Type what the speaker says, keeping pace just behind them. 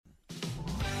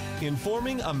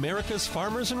informing America's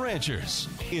farmers and ranchers.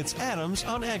 It's Adams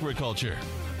on Agriculture,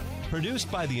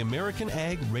 produced by the American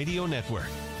Ag Radio Network.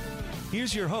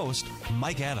 Here's your host,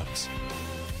 Mike Adams.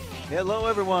 Hello,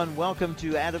 everyone. Welcome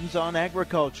to Adams on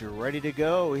Agriculture. Ready to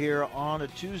go here on a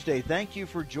Tuesday. Thank you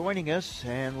for joining us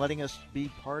and letting us be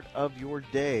part of your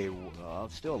day.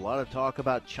 Still a lot of talk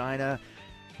about China,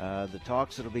 the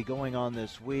talks that will be going on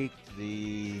this week,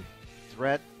 the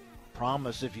threat,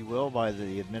 promise, if you will, by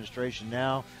the administration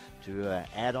now to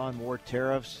add on more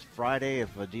tariffs Friday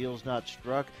if a deal's not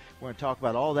struck. We're going to talk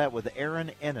about all that with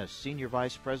Erin Ennis, Senior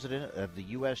Vice President of the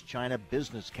U.S.-China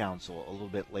Business Council, a little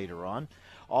bit later on.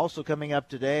 Also coming up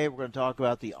today, we're going to talk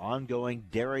about the ongoing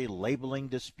dairy labeling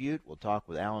dispute. We'll talk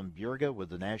with Alan Bjerga with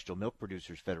the National Milk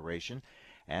Producers Federation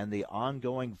and the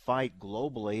ongoing fight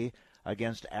globally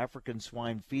against African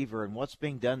Swine Fever and what's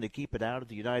being done to keep it out of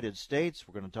the United States.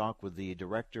 We're going to talk with the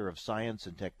Director of Science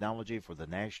and Technology for the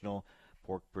National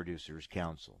Pork Producers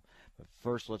Council. But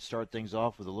first, let's start things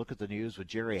off with a look at the news with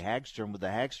Jerry Hagstrom with the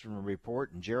Hagstrom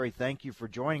Report. And Jerry, thank you for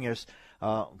joining us.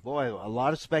 A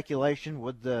lot of speculation.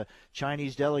 Would the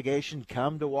Chinese delegation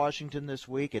come to Washington this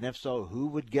week? And if so, who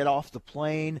would get off the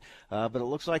plane? But it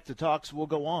looks like the talks will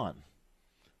go on.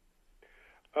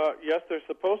 Yes, they're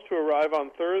supposed to arrive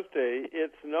on Thursday.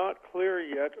 It's not clear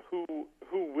yet who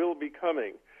will be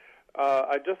coming.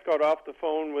 I just got off the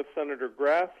phone with Senator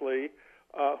Grassley,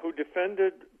 who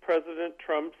defended President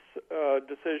Trump's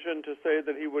decision to say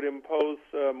that he would impose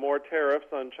more tariffs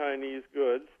on Chinese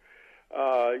goods,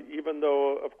 even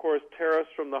though, of course, tariffs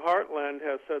from the heartland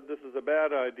has said this is a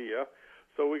bad idea.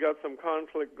 So we got some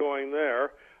conflict going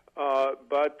there.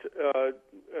 But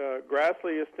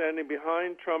Grassley is standing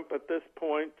behind Trump at this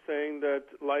point, saying that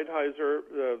Lighthizer,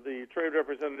 the trade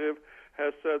representative,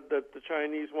 has said that the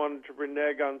Chinese wanted to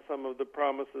renege on some of the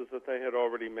promises that they had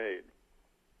already made.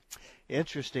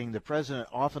 Interesting. The president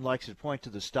often likes to point to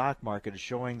the stock market as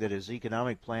showing that his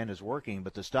economic plan is working,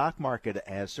 but the stock market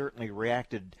has certainly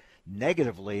reacted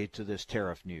negatively to this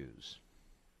tariff news.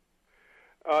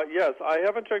 Yes, I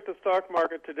haven't checked the stock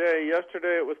market today.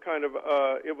 Yesterday it was kind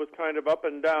of up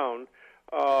and down,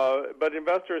 but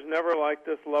investors never like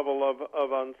this level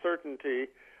of uncertainty,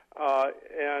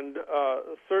 and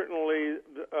certainly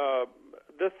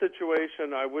this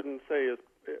situation I wouldn't say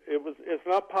it's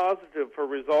not positive for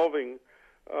resolving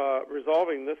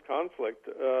this conflict.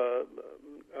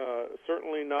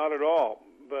 Certainly not at all.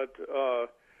 But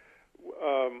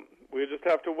we just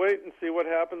have to wait and see what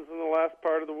happens in the last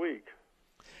part of the week.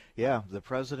 Yeah, the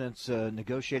president's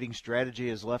negotiating strategy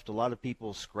has left a lot of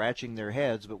people scratching their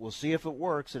heads, but we'll see if it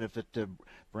works and if it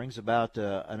brings about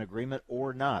an agreement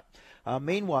or not.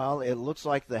 Meanwhile, it looks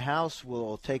like the House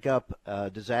will take up a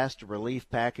disaster relief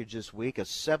package this week, a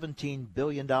 $17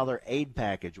 billion aid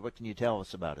package. What can you tell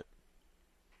us about it?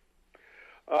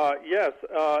 Yes,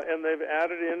 and they've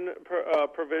added in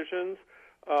provisions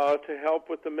to help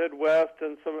with the Midwest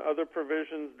and some other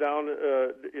provisions down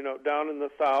in the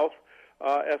South.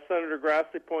 As Senator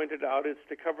Grassley pointed out, it's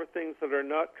to cover things that are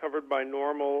not covered by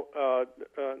normal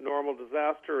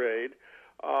disaster aid.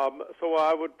 So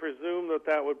I would presume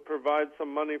that would provide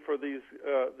some money for this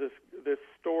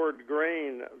stored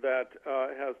grain that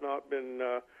has not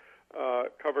been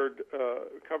covered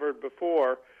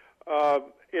before.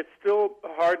 It's still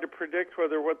hard to predict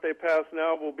whether what they pass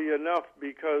now will be enough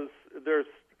because there's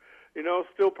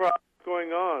still problems going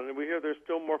on, and we hear there's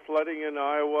still more flooding in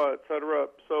Iowa, et cetera.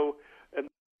 So.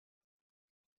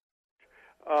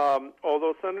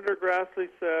 Although Senator Grassley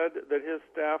said that his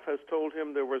staff has told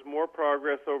him there was more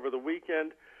progress over the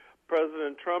weekend,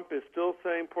 President Trump is still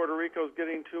saying Puerto Rico's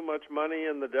getting too much money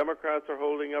and the Democrats are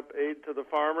holding up aid to the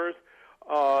farmers.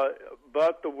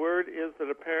 But the word is that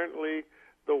apparently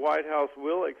the White House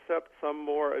will accept some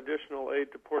more additional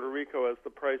aid to Puerto Rico as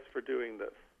the price for doing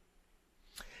this.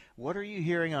 What are you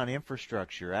hearing on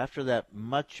infrastructure after that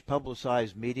much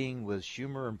publicized meeting with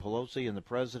Schumer and Pelosi and the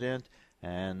president?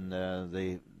 And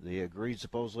they agreed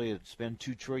supposedly to spend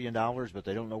 $2 trillion, but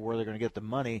they don't know where they're going to get the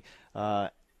money.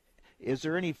 Is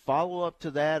there any follow-up to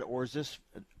that, or is this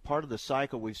part of the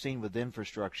cycle we've seen with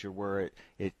infrastructure where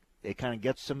it kind of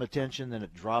gets some attention, then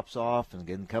it drops off, and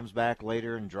then comes back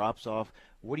later and drops off?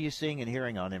 What are you seeing and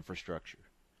hearing on infrastructure?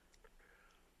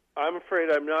 I'm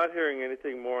afraid I'm not hearing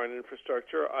anything more on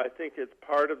infrastructure. I think it's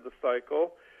part of the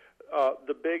cycle.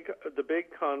 The big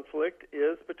conflict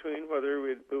is between whether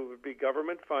it would be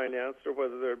government financed or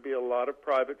whether there would be a lot of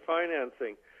private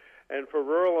financing. And for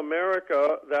rural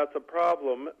America, that's a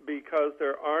problem because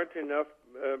there aren't enough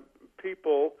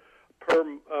people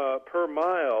per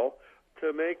mile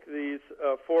to make these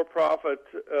for-profit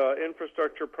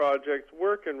infrastructure projects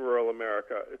work in rural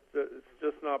America. It's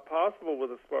just not possible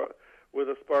with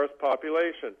a sparse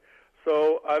population.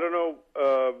 So I don't know.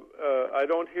 I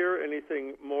don't hear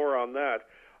anything more on that.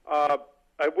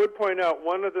 I would point out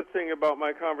one other thing about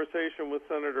my conversation with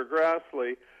Senator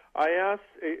Grassley. I asked,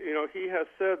 he has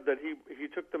said that he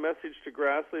took the message to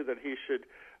Grassley that he should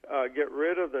get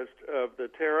rid of the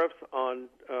tariffs on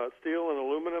steel and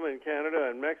aluminum in Canada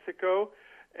and Mexico.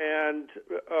 And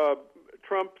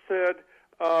Trump said,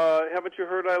 haven't you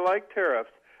heard I like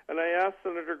tariffs? And I asked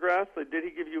Senator Grassley, did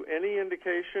he give you any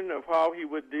indication of how he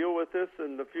would deal with this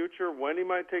in the future, when he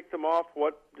might take them off,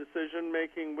 what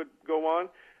decision-making would go on?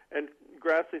 And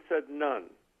Grassley said none.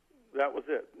 That was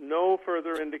it. No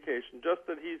further indication, just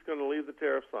that he's going to leave the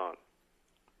tariffs on.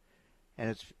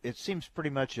 And it seems pretty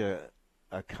much a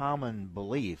common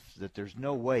belief that there's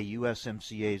no way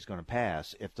USMCA is going to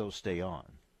pass if those stay on.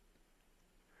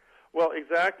 Well,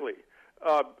 exactly.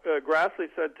 Grassley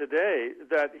said today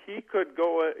that he could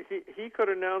go. He could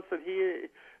announce that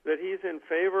he's in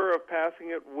favor of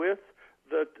passing it with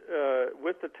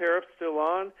the tariff still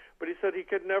on, but he said he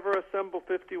could never assemble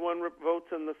 51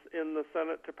 votes in the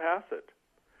Senate to pass it.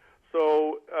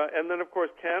 So, and then of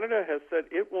course Canada has said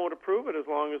it won't approve it as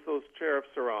long as those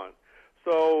tariffs are on.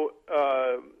 So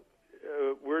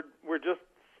we're just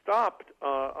stopped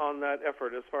on that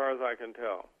effort, as far as I can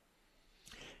tell.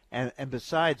 And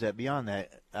besides that, beyond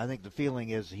that, I think the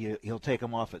feeling is he'll take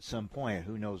them off at some point.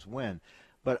 Who knows when?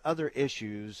 But other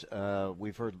issues,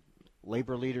 we've heard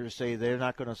labor leaders say they're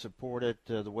not going to support it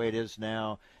the way it is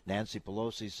now. Nancy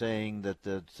Pelosi saying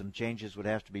that some changes would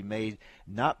have to be made,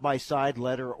 not by side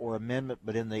letter or amendment,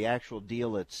 but in the actual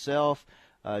deal itself.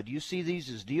 Do you see these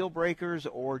as deal breakers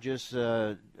or just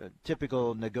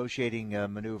typical negotiating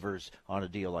maneuvers on a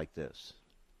deal like this?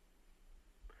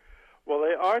 Well,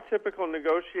 they are typical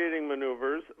negotiating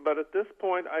maneuvers, but at this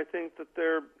point, I think that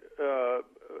they're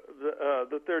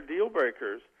deal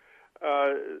breakers.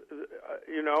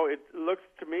 It looks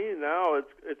to me now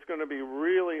it's going to be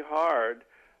really hard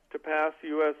to pass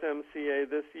USMCA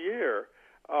this year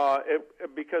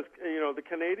because the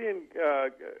Canadian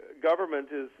government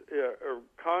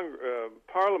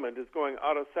Parliament is going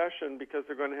out of session because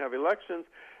they're going to have elections,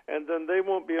 and then they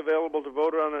won't be available to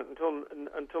vote on it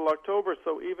until October.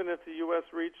 So even if the U.S.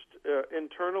 reached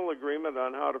internal agreement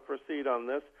on how to proceed on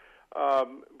this,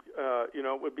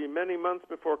 it would be many months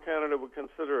before Canada would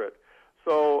consider it.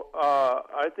 So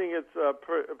I think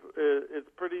it's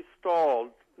pretty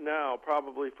stalled now,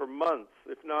 probably for months,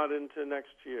 if not into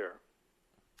next year.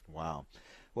 Wow.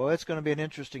 Well, it's going to be an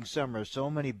interesting summer. So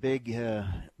many big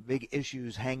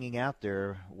issues hanging out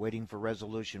there waiting for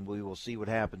resolution. We will see what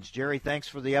happens. Jerry, thanks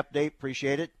for the update.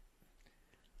 Appreciate it.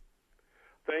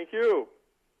 Thank you.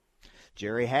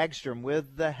 Jerry Hagstrom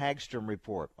with the Hagstrom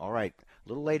Report. All right. A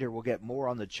little later, we'll get more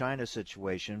on the China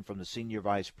situation from the Senior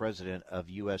Vice President of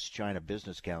U.S.-China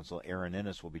Business Council. Erin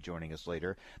Ennis will be joining us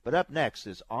later. But up next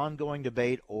is ongoing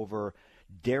debate over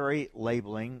dairy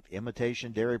labeling,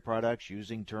 imitation dairy products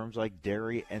using terms like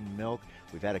dairy and milk.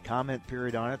 We've had a comment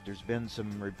period on it. There's been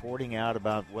some reporting out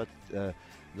about what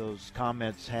those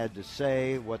comments had to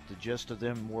say, what the gist of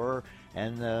them were,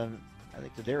 and I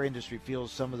think the dairy industry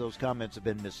feels some of those comments have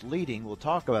been misleading. We'll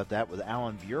talk about that with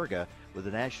Alan Bjerga with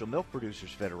the National Milk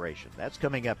Producers Federation. That's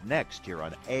coming up next here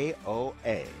on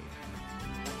AOA.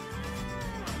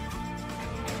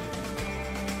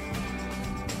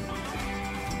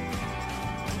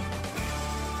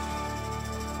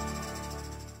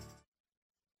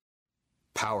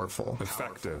 Powerful,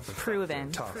 effective,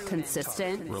 proven, tough,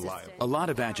 consistent, reliable. A lot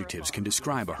of adjectives can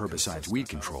describe a herbicide's weed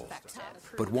control,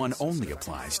 but one only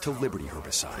applies to Liberty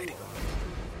herbicide.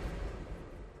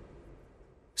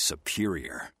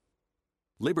 Superior.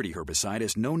 Liberty herbicide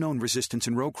has no known resistance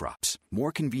in row crops,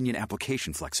 more convenient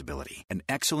application flexibility, and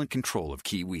excellent control of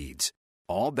key weeds.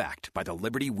 All backed by the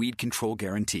Liberty Weed Control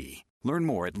Guarantee. Learn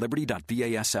more at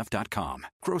liberty.basf.com.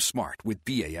 Grow smart with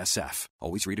BASF.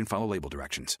 Always read and follow label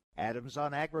directions. Adams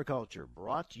on Agriculture,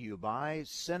 brought to you by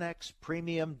Cenex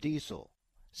Premium Diesel.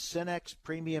 Cenex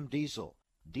Premium Diesel,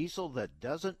 diesel that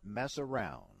doesn't mess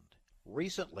around.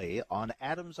 Recently on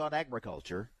Adams on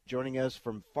Agriculture, joining us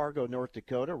from Fargo, North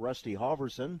Dakota, Rusty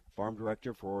Halverson, Farm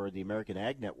Director for the American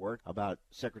Ag Network, about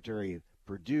Secretary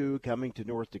Perdue coming to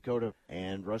North Dakota,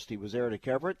 and Rusty was there to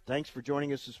cover it. Thanks for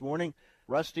joining us this morning.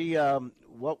 Rusty,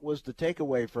 what was the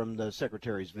takeaway from the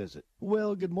Secretary's visit?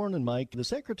 Well, good morning, Mike. The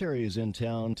Secretary is in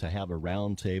town to have a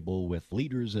roundtable with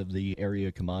leaders of the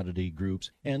area commodity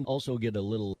groups and also get a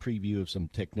little preview of some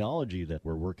technology that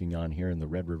we're working on here in the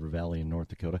Red River Valley in North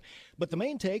Dakota. But the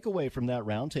main takeaway from that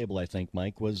roundtable, I think,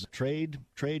 Mike, was trade.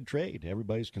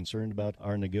 Everybody's concerned about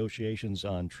our negotiations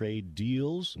on trade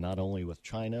deals, not only with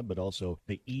China, but also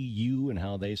the EU and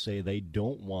how they say they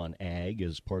don't want ag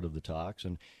as part of the talks.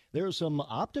 And there's some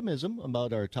optimism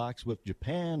about our talks with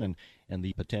Japan and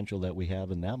the potential that we have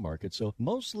in that market. So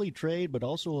mostly trade, but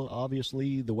also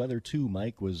obviously the weather too,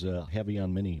 Mike, was heavy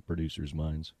on many producers'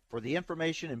 minds. For the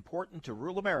information important to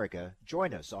rural America,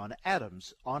 join us on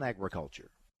Adams on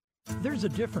Agriculture. There's a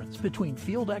difference between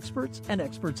field experts and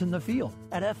experts in the field.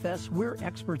 At FS, we're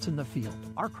experts in the field.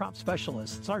 Our crop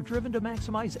specialists are driven to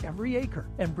maximize every acre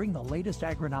and bring the latest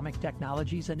agronomic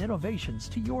technologies and innovations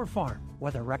to your farm.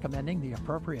 Whether recommending the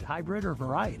appropriate hybrid or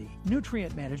variety,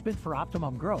 nutrient management for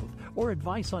optimum growth, or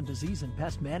advice on disease and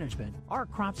pest management, our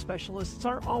crop specialists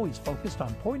are always focused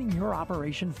on pointing your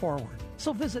operation forward.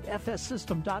 So visit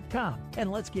fssystem.com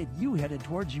and let's get you headed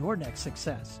towards your next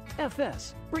success.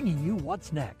 FS, bringing you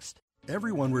what's next.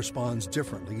 Everyone responds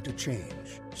differently to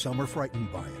change. Some are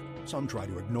frightened by it, some try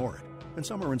to ignore it, and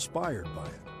some are inspired by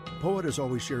it. Poet has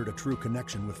always shared a true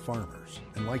connection with farmers,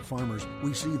 and like farmers,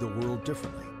 we see the world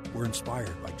differently. We're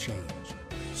inspired by change.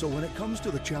 So when it comes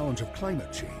to the challenge of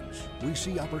climate change, we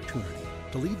see opportunity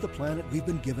to leave the planet we've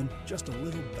been given just a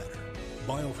little better.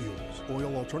 Biofuels,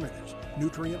 oil alternatives,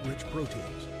 nutrient-rich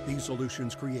proteins. These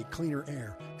solutions create cleaner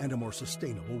air and a more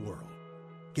sustainable world.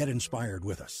 Get inspired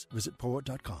with us. Visit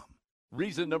poet.com.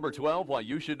 Reason number 12 why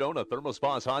you should own a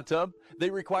ThermoSpa's hot tub? They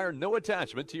require no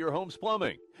attachment to your home's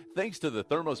plumbing. Thanks to the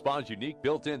ThermoSpa's unique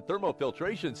built-in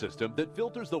thermofiltration system that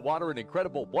filters the water an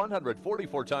incredible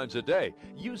 144 times a day,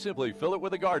 you simply fill it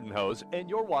with a garden hose and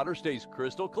your water stays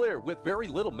crystal clear with very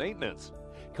little maintenance.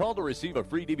 Call to receive a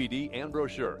free DVD and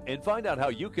brochure and find out how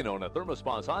you can own a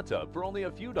ThermoSpa's hot tub for only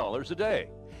a few dollars a day.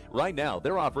 Right now,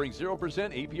 they're offering 0%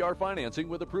 APR financing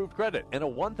with approved credit and a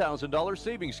 $1,000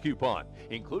 savings coupon,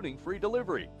 including free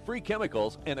delivery, free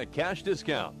chemicals, and a cash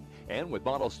discount. And with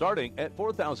models starting at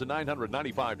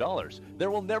 $4,995,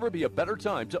 there will never be a better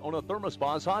time to own a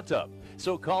ThermoSpa's hot tub.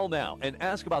 So call now and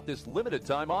ask about this limited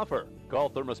time offer. Call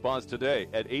ThermoSpa's today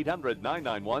at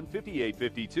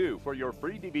 800-991-5852 for your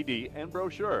free DVD and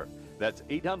brochure. That's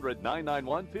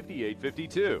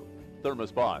 800-991-5852.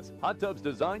 ThermoSpa's, hot tubs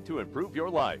designed to improve your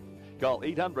life. Call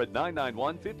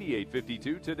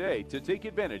 800-991-5852 today to take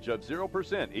advantage of 0%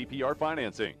 APR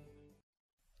financing.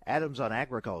 Adams on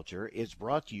Agriculture is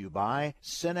brought to you by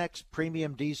Cenex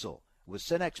Premium Diesel. With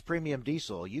Cenex Premium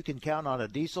Diesel, you can count on a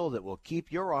diesel that will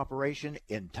keep your operation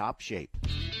in top shape.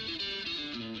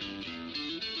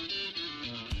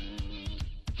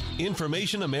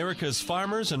 Information America's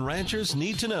farmers and ranchers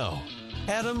need to know.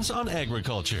 Adams on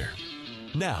Agriculture.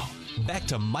 Now, back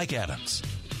to Mike Adams.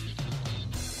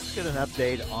 Let's get an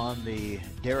update on the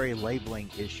dairy labeling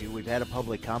issue. We've had a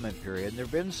public comment period, and there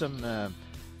have been some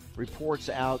reports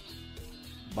out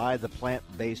by the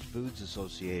Plant-Based Foods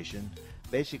Association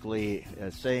basically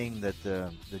saying that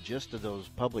the gist of those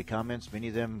public comments, many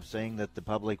of them saying that the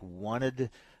public wanted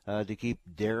to keep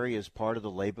dairy as part of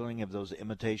the labeling of those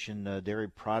imitation dairy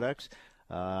products.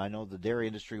 I know the dairy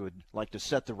industry would like to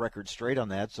set the record straight on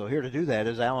that. So here to do that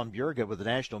is Alan Bjerga with the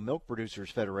National Milk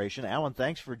Producers Federation. Alan,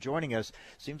 thanks for joining us.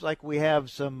 Seems like we have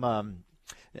some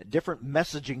different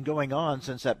messaging going on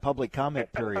since that public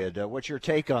comment period. What's your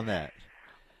take on that?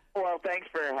 Well, thanks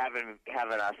for having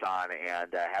us on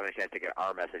and having a chance to get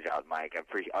our message out, Mike. I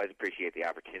always appreciate the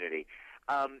opportunity.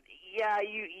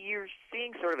 You're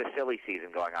seeing sort of a silly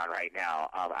season going on right now,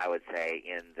 I would say,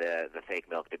 in the fake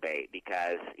milk debate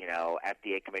because,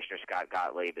 FDA Commissioner Scott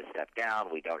Gottlieb has stepped down.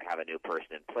 We don't have a new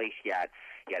person in place yet.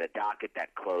 You had a docket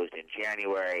that closed in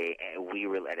January, and we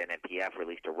at NPPC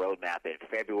released a roadmap in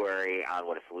February on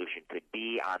what a solution could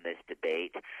be on this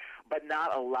debate, but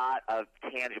not a lot of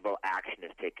tangible action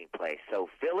is taking place. So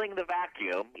filling the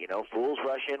vacuum, fools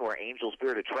rush in where angels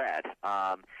fear to tread,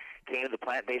 came to the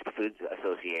Plant-Based Foods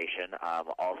Association,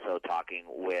 also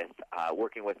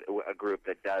working with a group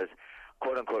that does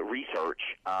quote-unquote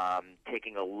research,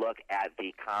 taking a look at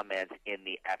the comments in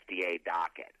the FDA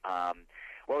docket.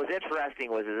 What was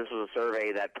interesting was that this was a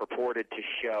survey that purported to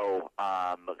show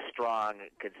strong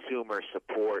consumer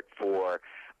support for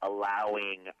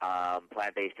allowing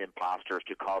plant-based imposters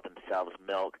to call themselves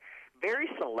milk very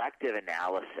selective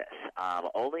analysis.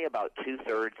 Only about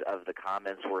 2/3 of the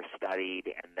comments were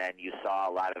studied, and then you saw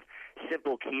a lot of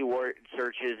simple keyword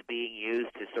searches being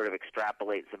used to sort of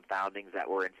extrapolate some foundings that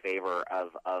were in favor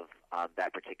of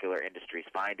that particular industry's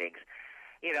findings.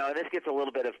 You know, and this gets a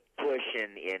little bit of push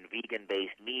in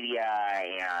vegan-based media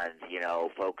and, you know,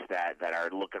 folks that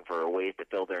are looking for ways to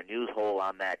fill their news hole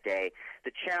on that day.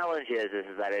 The challenge is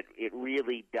that it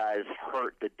really does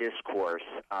hurt the discourse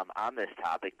on this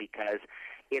topic, because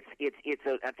it's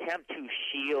an attempt to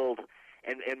shield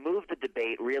and move the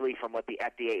debate really from what the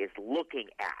FDA is looking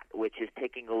at, which is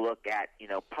taking a look at, you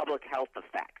know, public health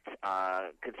effects,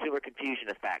 consumer confusion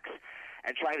effects,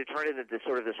 and trying to turn it into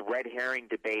sort of this red herring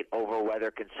debate over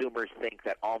whether consumers think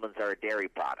that almonds are a dairy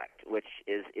product, which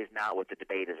is not what the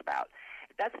debate is about.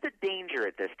 That's the danger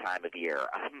at this time of year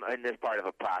in this part of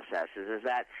a process, is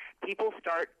that people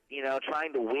start, you know,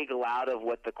 trying to wiggle out of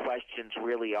what the questions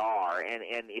really are, and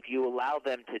if you allow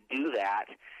them to do that,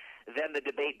 then the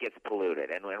debate gets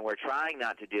polluted, and we're trying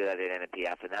not to do that at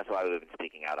NPF, and that's why we've been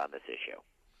speaking out on this issue.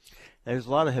 There's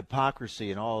a lot of hypocrisy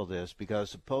in all of this,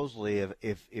 because supposedly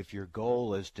if your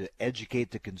goal is to educate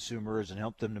the consumers and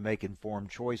help them to make informed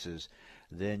choices,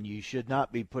 then you should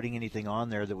not be putting anything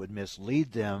on there that would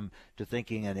mislead them to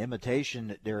thinking an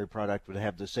imitation dairy product would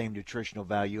have the same nutritional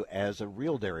value as a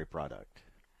real dairy product.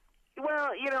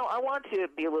 Well, you know, I want to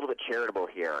be a little bit charitable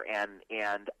here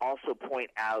and also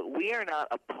point out we are not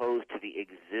opposed to the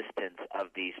existence of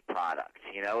these products.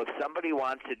 You know, if somebody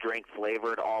wants to drink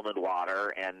flavored almond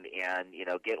water and you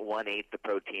know, get 1/8 the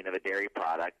protein of a dairy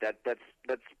product,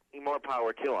 that's more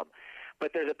power to them.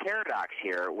 But there's a paradox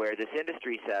here where this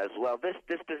industry says, well, this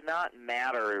does not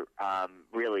matter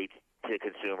really to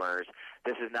consumers.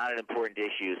 This is not an important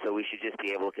issue, so we should just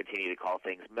be able to continue to call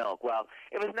things milk. Well,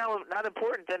 if it's not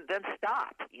important, then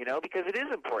stop, you know, because it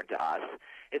is important to us.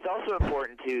 It's also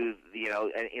important to, you know,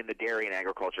 in the dairy and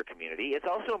agriculture community. It's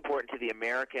also important to the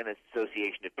American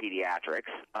Association of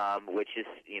Pediatrics, which is,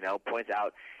 you know, points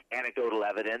out anecdotal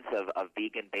evidence of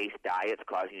vegan-based diets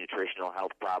causing nutritional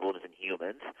health problems in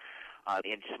humans,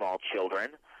 in small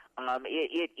children.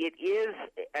 It is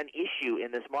an issue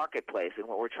in this marketplace, and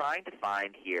what we're trying to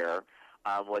find here,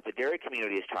 what the dairy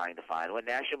community is trying to find, what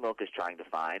National Milk is trying to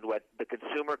find, what the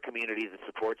consumer community that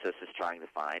supports us is trying to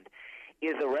find,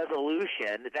 is a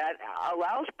resolution that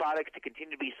allows products to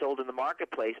continue to be sold in the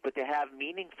marketplace, but to have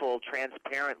meaningful,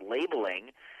 transparent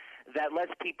labeling that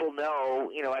lets people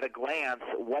know, you know, at a glance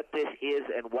what this is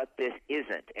and what this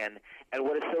isn't, and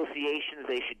what associations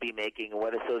they should be making and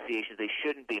what associations they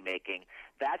shouldn't be making.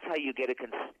 That's how you get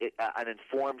an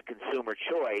informed consumer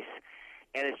choice,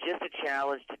 and it's just a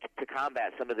challenge to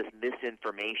combat some of this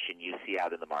misinformation you see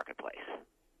out in the marketplace.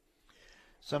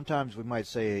 Sometimes we might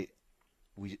say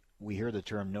we hear the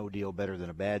term no deal better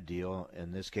than a bad deal.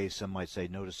 In this case, some might say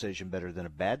no decision better than a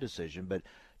bad decision, but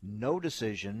no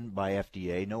decision by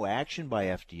FDA, no action by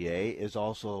FDA is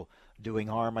also doing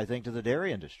harm, I think, to the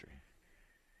dairy industry.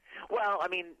 Well, I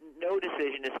mean, no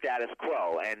decision is status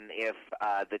quo, and if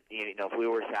if we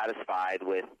were satisfied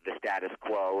with the status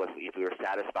quo, if we were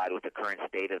satisfied with the current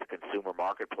state of the consumer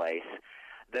marketplace,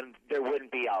 then there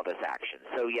wouldn't be all this action.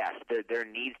 So yes, there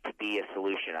needs to be a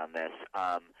solution on this.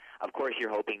 Of course, you're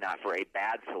hoping not for a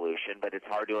bad solution, but it's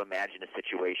hard to imagine a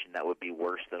situation that would be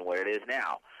worse than what it is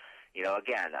now. You know,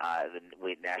 again,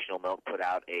 National Milk put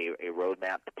out a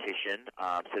roadmap petition,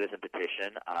 citizen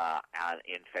petition,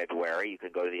 in February. You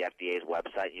can go to the FDA's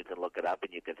website, you can look it up,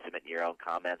 and you can submit your own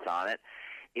comments on it.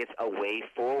 It's a way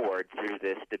forward through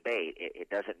this debate. It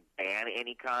doesn't ban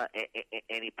any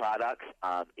products.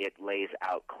 It lays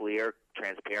out clear,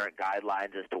 transparent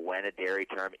guidelines as to when a dairy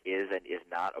term is and is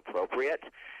not appropriate.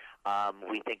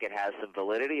 We think it has some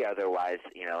validity. Otherwise,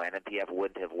 you know, NPF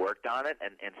wouldn't have worked on it,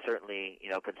 and certainly, you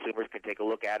know, consumers can take a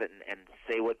look at it and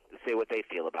say what they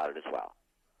feel about it as well.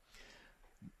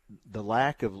 The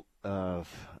lack of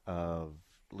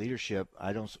leadership.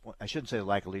 I shouldn't say the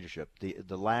lack of leadership.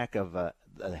 The lack of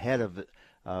the head of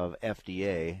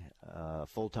FDA,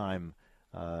 full-time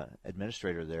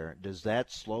administrator there. Does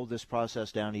that slow this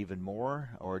process down even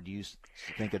more, or do you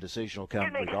think a decision will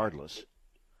come regardless?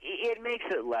 It makes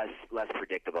it less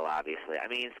predictable, obviously. I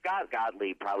mean, Scott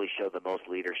Gottlieb probably showed the most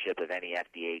leadership of any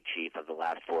FDA chief of the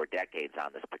last 4 decades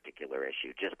on this particular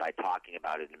issue, just by talking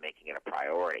about it and making it a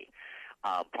priority.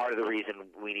 Part of the reason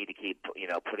we need to keep,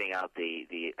 putting out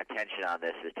the attention on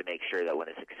this is to make sure that when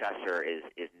a successor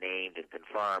is named and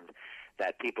confirmed,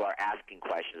 that people are asking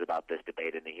questions about this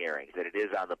debate in the hearings, that it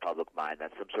is on the public mind, that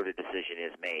some sort of decision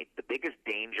is made. The biggest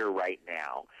danger right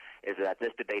now is that this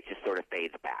debate just sort of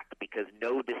fades back because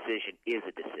no decision is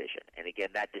a decision. And again,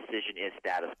 that decision is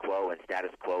status quo, and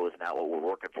status quo is not what we're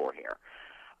working for here.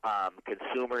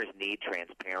 Consumers need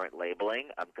transparent labeling.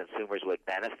 Consumers would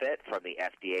benefit from the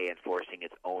FDA enforcing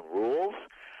its own rules.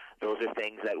 Those are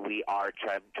things that we are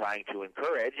trying to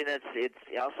encourage, and it's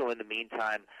also in the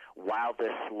meantime, while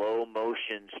this slow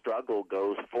motion struggle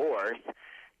goes forth,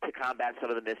 to combat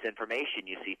some of the misinformation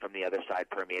you see from the other side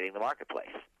permeating the marketplace.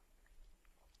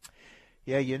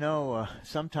 Yeah,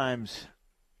 sometimes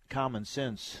common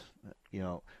sense,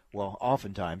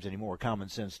 oftentimes anymore, common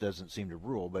sense doesn't seem to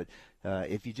rule, but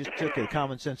if you just took a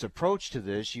common sense approach to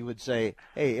this, you would say,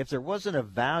 hey, if there wasn't a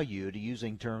value to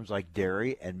using terms like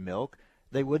dairy and milk,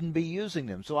 they wouldn't be using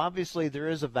them. So obviously there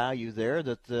is a value there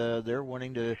that they're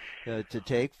wanting to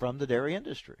take from the dairy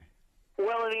industry.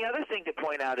 Well, and the other thing to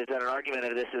point out is that an argument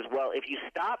of this is, well, if you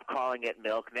stop calling it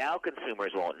milk, now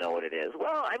consumers won't know what it is.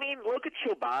 Well, I mean, look at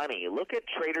Chobani, look at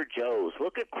Trader Joe's,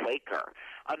 look at Quaker.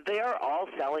 They are all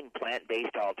selling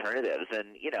plant-based alternatives.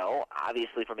 And,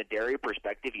 obviously from a dairy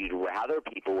perspective, you'd rather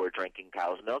people were drinking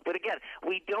cow's milk. But again,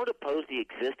 we don't oppose the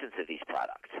existence of these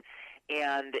products.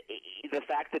 And the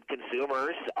fact that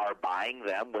consumers are buying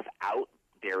them without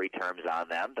dairy terms on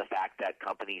them, the fact that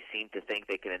companies seem to think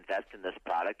they can invest in this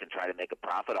product and try to make a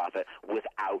profit off it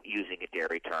without using a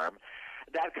dairy term,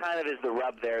 that kind of is the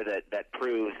rub there that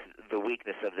proves the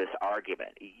weakness of this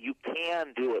argument. You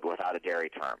can do it without a dairy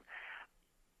term.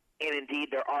 And indeed,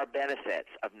 there are benefits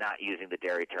of not using the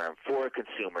dairy term for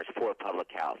consumers, for public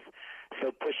health.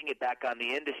 So pushing it back on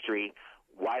the industry,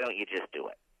 why don't you just do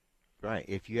it? Right.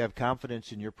 If you have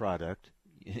confidence in your product,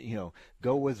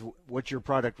 go with what your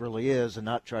product really is and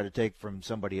not try to take from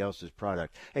somebody else's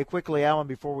product. Hey, quickly, Alan,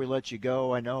 before we let you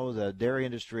go, I know the dairy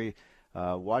industry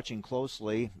watching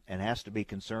closely and has to be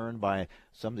concerned by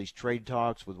some of these trade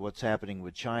talks with what's happening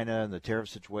with China and the tariff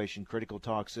situation, critical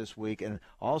talks this week, and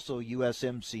also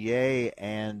USMCA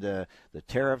and the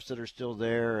tariffs that are still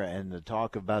there and the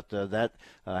talk about that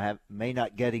may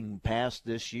not getting passed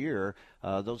this year.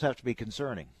 Those have to be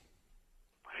concerning.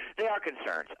 They are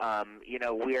concerns.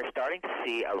 We are starting to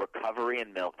see a recovery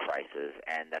in milk prices,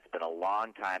 and that's been a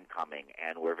long time coming,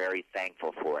 and we're very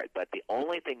thankful for it. But the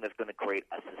only thing that's going to create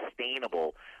a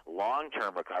sustainable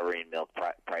long-term recovery in milk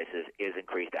prices is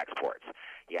increased exports.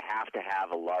 You have to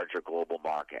have a larger global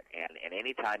market, and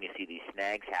anytime you see these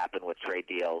snags happen with trade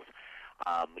deals,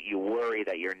 you worry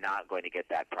that you're not going to get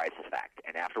that price effect.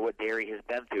 And after what dairy has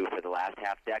been through for the last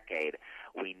half-decade,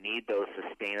 we need those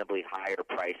sustainably higher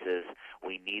prices.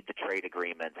 We need the trade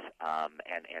agreements,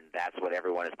 and that's what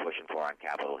everyone is pushing for on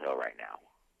Capitol Hill right now.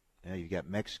 Yeah, you've got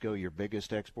Mexico, your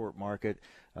biggest export market,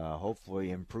 hopefully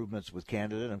improvements with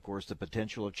Canada, and, of course, the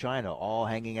potential of China all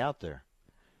hanging out there.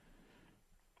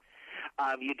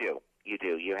 You do. You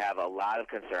do. You have a lot of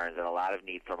concerns and a lot of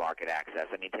need for market access.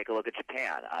 I mean, take a look at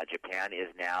Japan. Japan is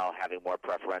now having more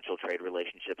preferential trade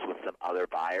relationships with some other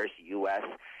buyers. The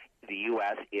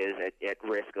U.S. is at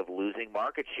risk of losing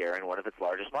market share in one of its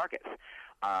largest markets.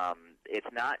 It's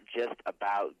not just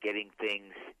about getting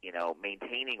things,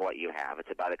 maintaining what you have. It's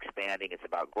about expanding. It's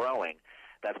about growing.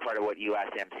 That's part of what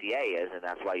USMCA is, and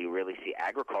that's why you really see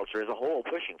agriculture as a whole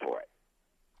pushing for it.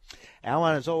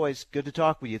 Alan, as always, good to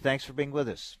talk with you. Thanks for being with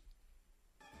us.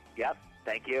 Yep,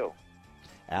 thank you.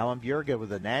 Alan Bjerga with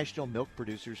the National Milk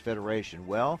Producers Federation.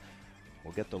 Well,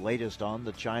 we'll get the latest on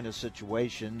the China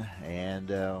situation and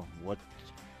what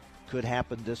could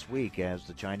happen this week as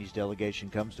the Chinese delegation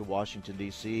comes to Washington,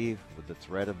 D.C. with the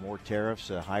threat of more tariffs,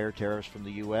 higher tariffs from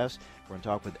the U.S. We're going to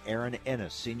talk with Erin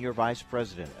Ennis, Senior Vice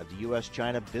President of the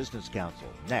U.S.-China Business Council.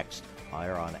 Next,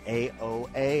 higher on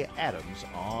AOA, Adams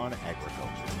on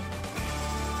Agriculture.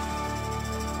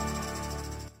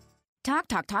 Talk.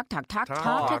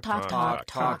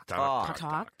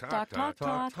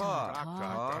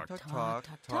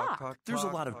 There's a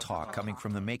lot of talk coming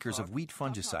from the makers of wheat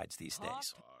fungicides these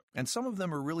days. And some of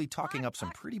them are really talking up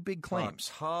some pretty big claims.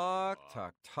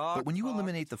 But when you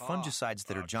eliminate the fungicides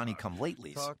that are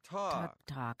Johnny-come-latelys,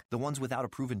 the ones without a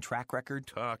proven track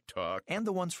record, and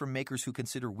the ones from makers who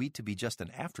consider wheat to be just an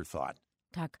afterthought,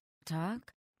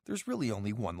 there's really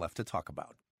only one left to talk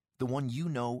about. The one you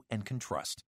know and can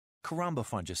trust. Caramba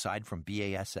fungicide from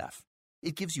BASF.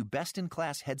 It gives you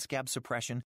best-in-class head scab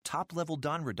suppression, top-level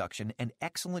DON reduction, and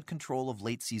excellent control of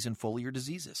late-season foliar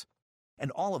diseases.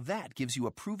 And all of that gives you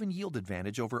a proven yield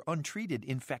advantage over untreated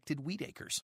infected wheat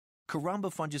acres.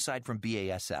 Caramba fungicide from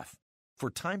BASF. For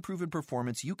time-proven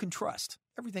performance you can trust.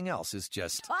 Everything else is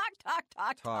just Talk.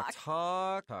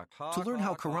 To learn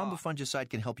how Caramba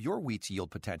fungicide can help your wheat's yield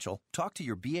potential, talk to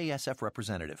your BASF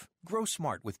representative. Grow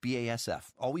smart with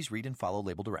BASF. Always read and follow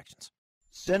label directions.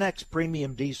 Cenex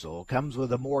Premium Diesel comes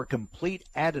with a more complete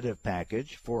additive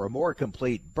package for a more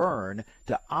complete burn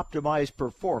to optimize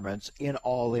performance in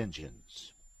all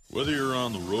engines. Whether you're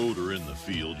on the road or in the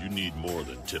field, you need more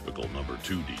than typical number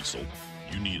 2 diesel.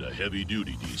 You need a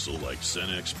heavy-duty diesel like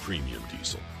Cenex Premium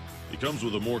Diesel. It comes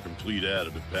with a more complete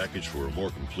additive package for a more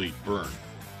complete burn.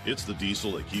 It's the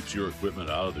diesel that keeps your equipment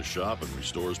out of the shop and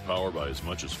restores power by as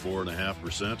much as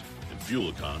 4.5% and fuel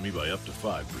economy by up to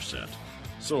 5%.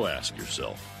 So ask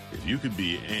yourself, if you could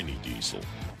be any diesel,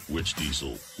 which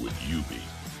diesel would you be?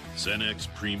 Cenex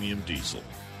Premium Diesel.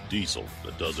 Diesel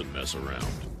that doesn't mess around.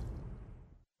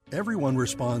 Everyone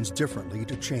responds differently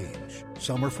to change.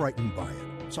 Some are frightened by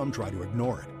it, some try to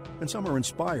ignore it, and some are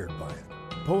inspired by it.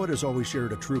 Poet has always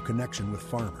shared a true connection with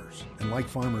farmers, and like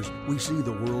farmers, we see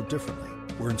the world differently.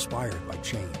 We're inspired by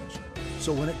change.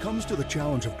 So when it comes to the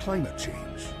challenge of climate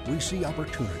change, we see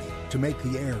opportunity to make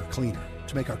the air cleaner,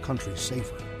 to make our country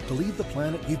safer, to leave the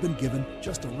planet we've been given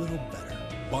just a little better.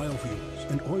 Biofuels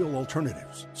and oil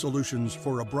alternatives, solutions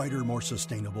for a brighter, more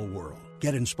sustainable world.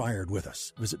 Get inspired with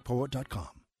us. Visit poet.com.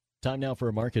 Time now for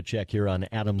a market check here on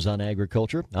Adams on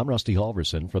Agriculture. I'm Rusty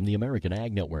Halverson from the American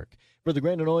Ag Network. For the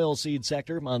grain and oilseed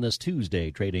sector on this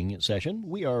Tuesday trading session,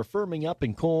 we are firming up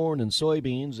in corn and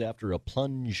soybeans after a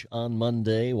plunge on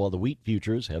Monday, while the wheat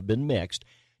futures have been mixed.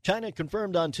 China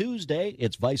confirmed on Tuesday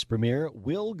its vice premier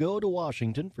will go to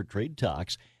Washington for trade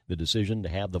talks. The decision to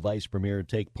have the vice premier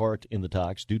take part in the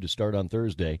talks due to start on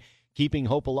Thursday. Keeping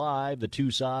hope alive, the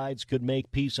two sides could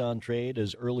make peace on trade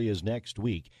as early as next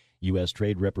week. U.S.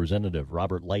 Trade Representative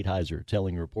Robert Lighthizer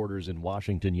telling reporters in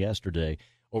Washington yesterday,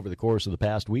 over the course of the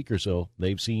past week or so,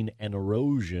 they've seen an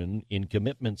erosion in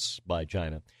commitments by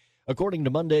China. According to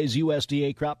Monday's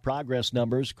USDA crop progress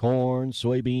numbers, corn,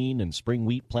 soybean, and spring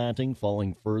wheat planting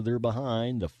falling further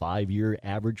behind the 5-year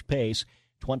average pace.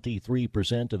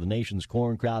 23% of the nation's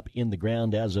corn crop in the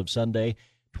ground as of Sunday,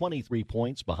 23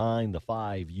 points behind the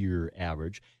 5-year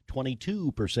average.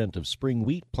 22% of spring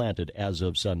wheat planted as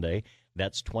of Sunday.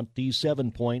 That's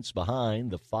 27 points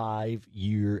behind the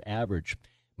 5-year average.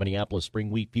 Minneapolis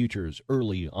spring wheat futures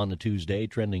early on the Tuesday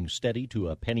trending steady to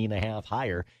a penny and a half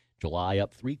higher. July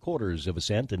up 0.75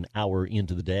 cents an hour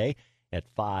into the day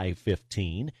at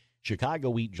 5.15. Chicago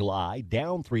wheat July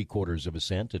down 0.75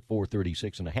 cents at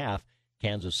 4.36.5.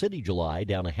 Kansas City July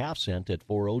down 0.5 cents at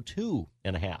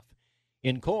 4.02.5.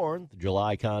 In corn, the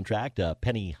July contract a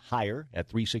penny higher at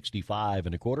 3.65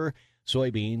 1/4.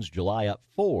 Soybeans July up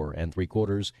 4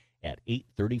 3/4 at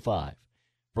 8.35.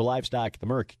 For livestock, the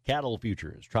Merck cattle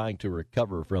futures trying to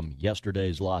recover from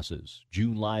yesterday's losses.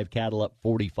 June live cattle up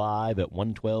 45 at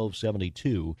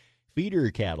 112.72. Feeder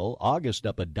cattle August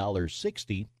up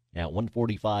 $1.60 at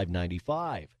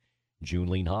 145.95. June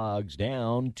lean hogs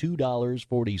down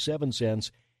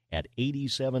 $2.47 at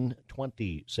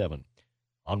 87.27.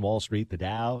 On Wall Street, the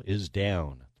Dow is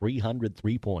down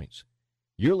 303 points.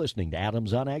 You're listening to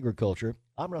Adams on Agriculture.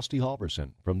 I'm Rusty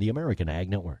Halverson from the American Ag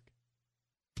Network.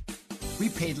 We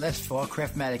paid less for our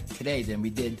Craftmatic today than we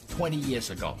did 20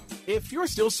 years ago. If you're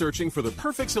still searching for the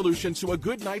perfect solution to a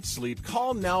good night's sleep,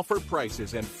 call now for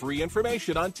prices and free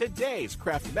information on today's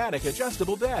Craftmatic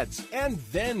adjustable beds. And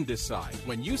then decide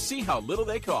when you see how little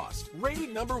they cost.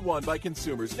 Rated #1 by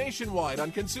consumers nationwide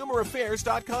on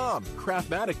ConsumerAffairs.com.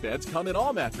 Craftmatic beds come in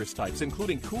all mattress types,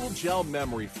 including cool gel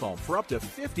memory foam for up to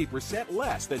 50%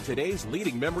 less than today's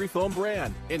leading memory foam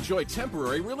brand. Enjoy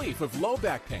temporary relief of low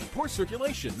back pain, poor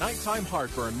circulation, nighttime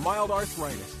heartburn, mild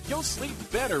arthritis. You'll sleep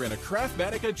better in a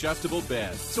Craftmatic adjustable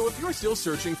bed. So if you're still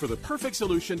searching for the perfect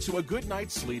solution to a good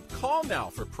night's sleep, call now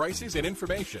for prices and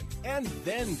information. And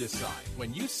then decide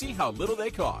when you see how little they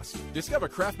cost. Discover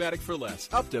Craftmatic for less,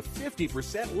 up to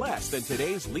 50% less than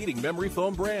today's leading memory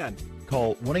foam brand.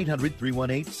 Call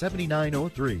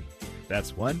 1-800-318-7903.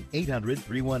 That's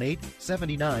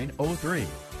 1-800-318-7903.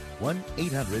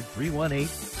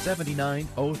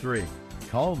 1-800-318-7903.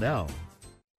 Call now.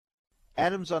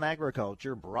 Adams on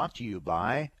Agriculture brought to you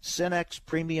by Cenex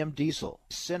Premium Diesel.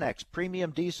 Cenex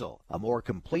Premium Diesel, a more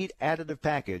complete additive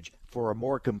package for a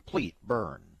more complete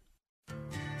burn.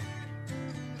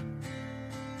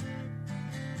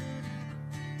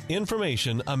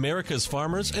 Information America's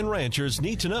farmers and ranchers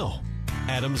need to know.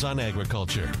 Adams on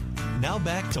Agriculture. Now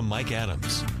back to Mike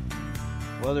Adams.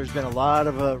 Well, there's been a lot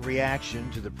of reaction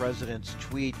to the president's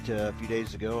tweet a few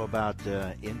days ago about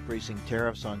increasing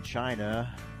tariffs on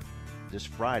China this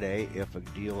Friday if a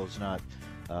deal is not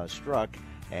struck.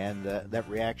 and that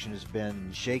reaction has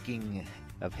been shaking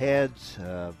of heads,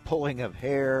 pulling of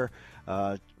hair,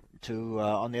 to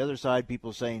on the other side,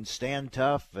 people saying stand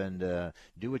tough and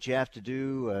do what you have to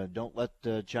do. Don't let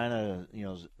China,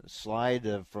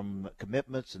 slide from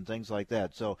commitments and things like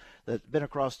that. So that's been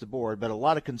across the board, but a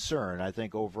lot of concern. I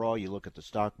think overall, you look at the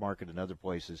stock market and other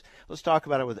places. Let's talk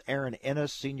about it with Erin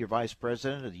Ennis, Senior Vice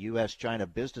President of the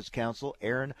U.S.-China Business Council.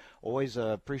 Erin, always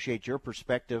appreciate your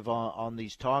perspective on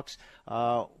these talks.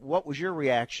 What was your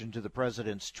reaction to the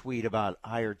president's tweet about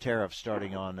higher tariffs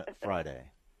starting on Friday?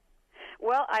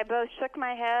 Well, I both shook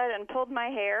my head and pulled my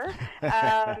hair.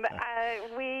 I've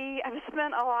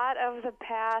spent a lot of the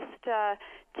past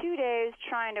 2 days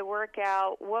trying to work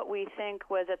out what we think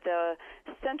was at the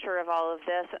center of all of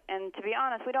this. And to be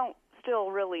honest, we don't still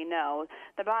really know.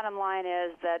 The bottom line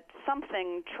is that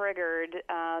something triggered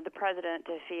the president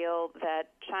to feel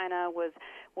that China was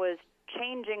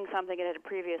changing something it had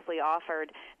previously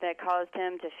offered that caused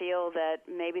him to feel that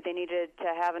maybe they needed to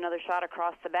have another shot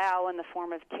across the bow in the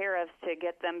form of tariffs to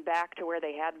get them back to where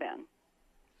they had been.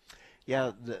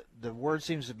 Yeah, the word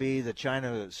seems to be that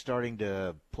China is starting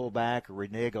to pull back or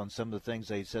renege on some of the things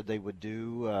they said they would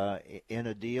do in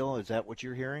a deal. Is that what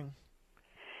you're hearing?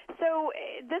 So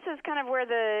this is kind of where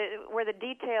the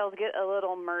details get a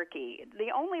little murky.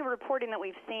 The only reporting that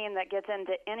we've seen that gets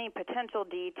into any potential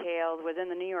details was in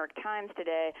the New York Times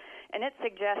today, and it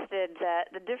suggested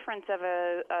that the difference of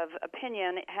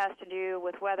opinion has to do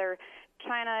with whether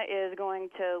China is going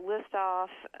to list off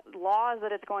laws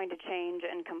that it's going to change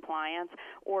in compliance,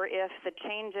 or if the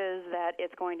changes that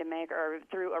it's going to make are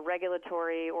through a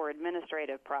regulatory or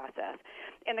administrative process.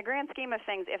 In the grand scheme of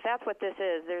things, if that's what this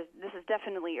is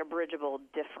definitely a bridgeable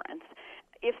difference.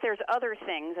 If there's other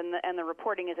things and the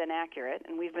reporting is inaccurate,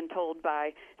 and we've been told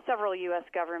by several U.S.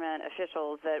 government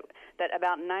officials that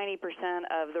about 90%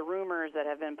 of the rumors that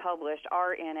have been published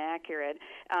are inaccurate,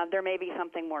 there may be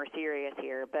something more serious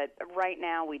here. But right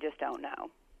now, we just don't know.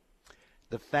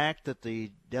 The fact that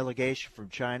the delegation from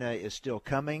China is still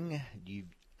coming,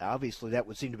 obviously that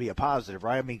would seem to be a positive,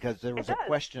 right? I mean, because there was a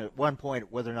question at one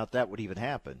point whether or not that would even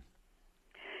happen.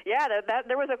 Yeah,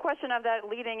 there was a question of that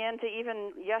leading into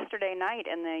even yesterday night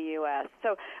in the U.S.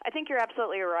 So I think you're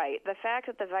absolutely right. The fact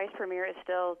that the vice premier is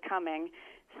still coming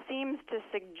seems to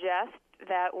suggest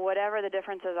that whatever the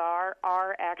differences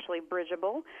are actually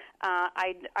bridgeable.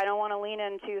 I don't want to lean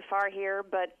in too far here,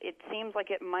 but it seems like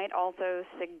it might also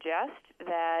suggest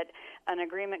that an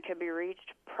agreement could be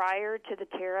reached prior to the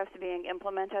tariffs being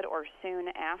implemented or soon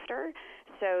after,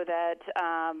 so that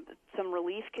some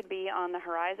relief could be on the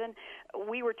horizon.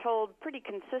 We were told pretty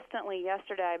consistently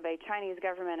yesterday by Chinese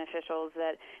government officials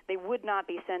that they would not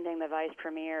be sending the vice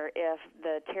premier if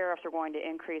the tariffs are going to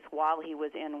increase while he was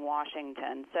in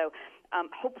Washington. So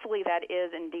hopefully that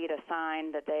is indeed a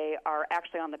sign that they are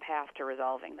actually on the path to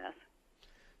resolving this.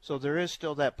 So there is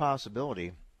still that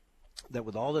possibility that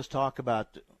with all this talk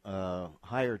about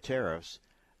higher tariffs,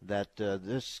 that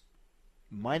this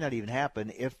might not even happen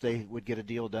if they would get a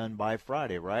deal done by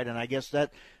Friday, right? And I guess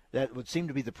that would seem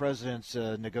to be the president's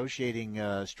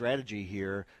negotiating strategy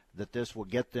here, that this will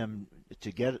get them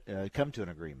to come to an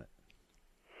agreement.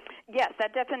 Yes,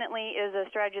 that definitely is a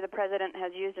strategy the president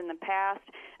has used in the past.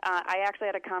 I actually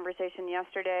had a conversation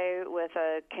yesterday with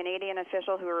a Canadian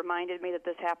official who reminded me that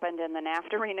this happened in the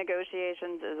NAFTA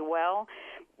renegotiations as well.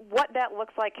 What that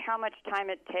looks like, how much time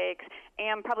it takes,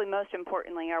 and probably most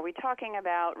importantly, are we talking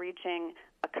about reaching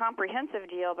a comprehensive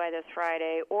deal by this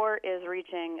Friday, or is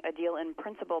reaching a deal in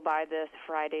principle by this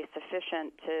Friday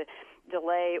sufficient to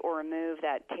delay or remove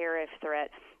that tariff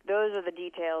threat? Those are the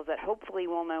details that hopefully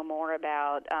we'll know more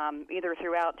about either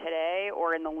throughout today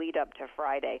or in the lead up to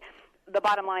Friday. The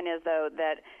bottom line is, though,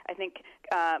 that I think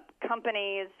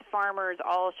companies, farmers,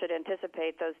 all should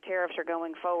anticipate those tariffs are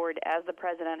going forward, as the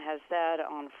president has said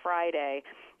on Friday,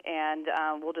 and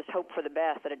we'll just hope for the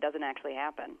best that it doesn't actually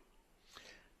happen.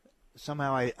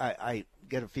 Somehow I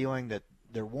get a feeling that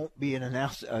there won't be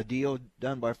a deal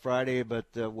done by Friday, but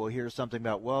we'll hear something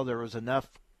about, well, there was enough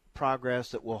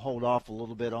progress that will hold off a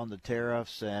little bit on the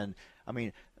tariffs. And, I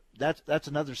mean, that's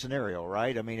another scenario,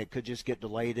 right? I mean, it could just get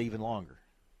delayed even longer.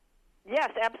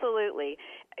 Yes, absolutely.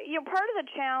 Part of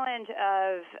the challenge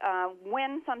of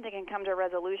when something can come to a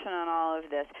resolution on all of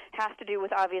this has to do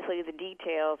with, obviously, the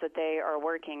details that they are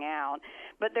working out.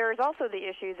 But there is also the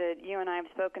issue that you and I have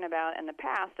spoken about in the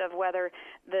past of whether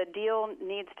the deal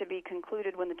needs to be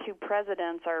concluded when the two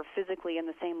presidents are physically in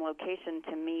the same location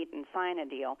to meet and sign a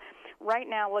deal. Right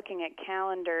now, looking at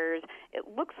calendars, it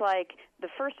looks like the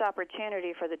first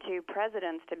opportunity for the two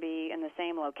presidents to be in the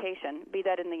same location, be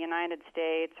that in the United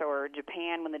States or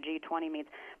Japan when the G20 meets,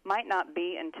 might not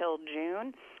be until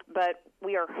June. But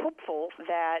we are hopeful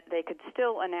that they could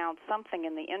still announce something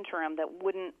in the interim that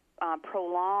wouldn't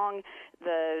prolong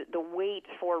the wait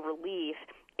for relief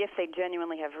if they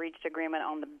genuinely have reached agreement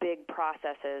on the big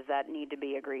processes that need to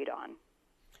be agreed on.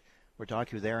 We're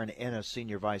talking with Erin Ennis,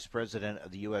 Senior Vice President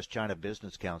of the U.S.-China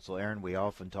Business Council. Erin, we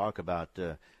often talk about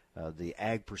the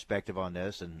ag perspective on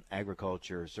this, and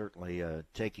agriculture is certainly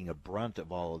taking a brunt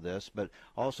of all of this, but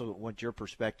also what your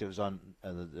perspectives on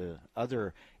the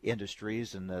other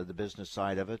industries and the business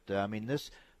side of it. I mean,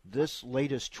 this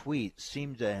latest tweet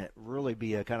seemed to really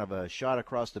be a kind of a shot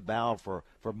across the bow for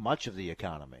much of the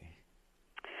economy.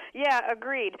 Yeah,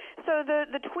 agreed. So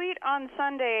the tweet on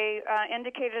Sunday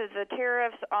indicated the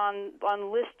tariffs on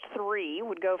list 3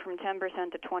 would go from 10%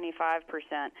 to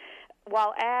 25%.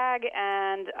 While ag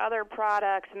and other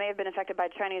products may have been affected by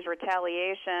Chinese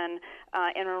retaliation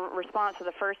in response to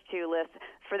the first two lists,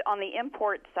 on the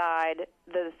import side,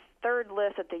 the third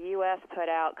list that the U.S. put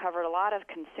out covered a lot of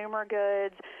consumer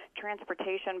goods,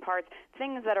 transportation parts,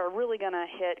 things that are really going to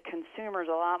hit consumers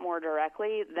a lot more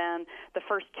directly than the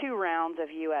first two rounds of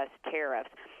U.S. tariffs.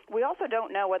 We also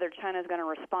don't know whether China is going to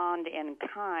respond in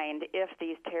kind if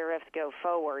these tariffs go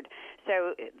forward.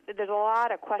 So there's a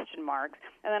lot of question marks.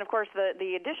 And then, of course,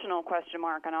 the additional question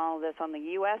mark on all of this on the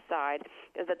U.S. side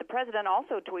is that the president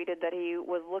also tweeted that he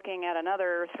was looking at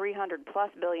another $300+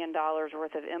 billion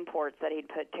worth of imports that he'd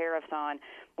put tariffs on.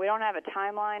 We don't have a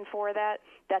timeline for that.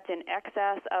 That's in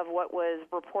excess of what was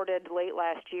reported late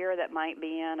last year that might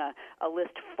be in a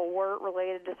list 4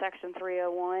 related to Section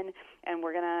 301, and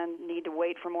we're going to need to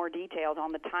wait for more details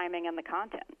on the timing and the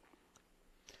content.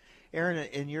 Erin,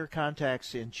 in your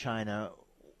contacts in China,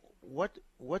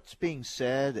 what's being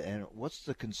said and what's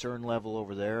the concern level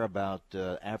over there about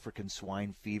African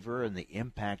swine fever and the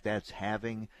impact that's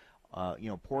having?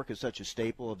 Pork is such a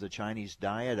staple of the Chinese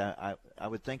diet. I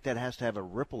would think that has to have a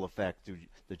ripple effect through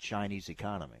the Chinese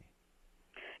economy.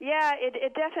 Yeah,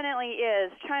 it definitely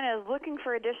is. China is looking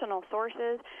for additional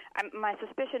sources. My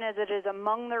suspicion is it is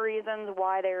among the reasons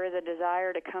why there is a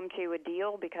desire to come to a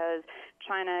deal, because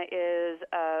China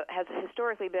has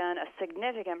historically been a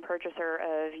significant purchaser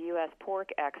of U.S. pork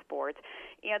exports.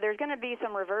 There's going to be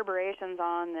some reverberations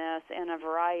on this in a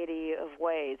variety of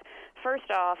ways.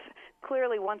 First off,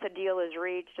 clearly once a deal is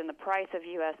reached and the price of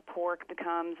U.S. pork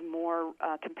becomes more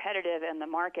competitive in the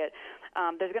market,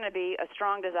 there's going to be a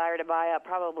strong desire to buy up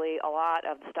probably a lot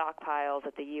of the stockpiles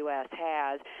that the U.S.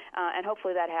 has, and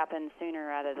hopefully that happens sooner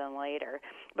rather than later.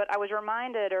 But I was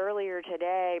reminded earlier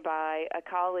today by a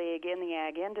colleague in the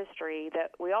ag industry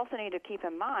that we also need to keep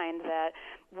in mind that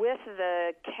with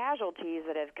the casualties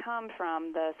that have come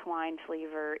from the swine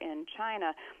fever in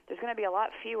China, there's going to be a lot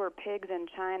fewer pigs in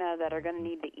China that are going to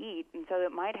need to eat, and so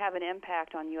it might have an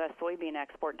impact on U.S. soybean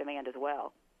export demand as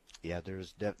well. Yeah,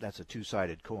 that's a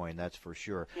two-sided coin, that's for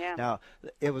sure. Yeah. Now,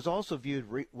 it was also viewed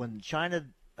when China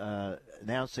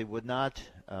announced they would not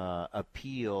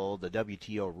appeal the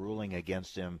WTO ruling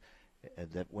against them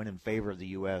that went in favor of the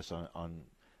U.S. on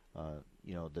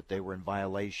that they were in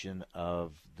violation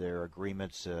of their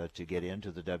agreements to get into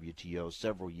the WTO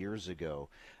several years ago.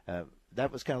 That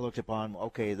was kind of looked upon,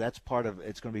 okay, it's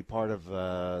going to be part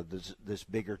of this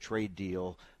bigger trade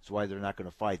deal. That's why they're not going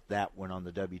to fight that one on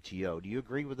the WTO. Do you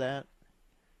agree with that?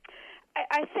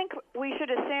 I think we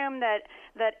should assume that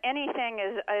anything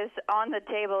is on the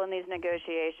table in these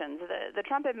negotiations. The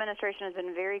Trump administration has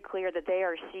been very clear that they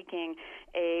are seeking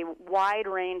a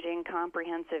wide-ranging,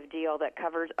 comprehensive deal that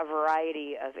covers a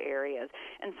variety of areas.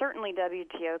 And certainly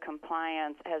WTO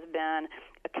compliance has been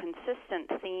a consistent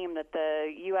theme that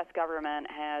the U.S. government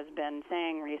has been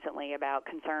saying recently about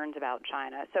concerns about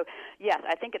China. So, yes,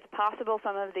 I think it's possible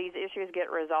some of these issues get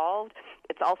resolved.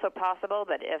 It's also possible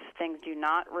that if things do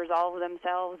not resolve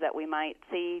themselves, that we might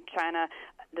see China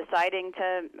deciding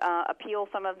to appeal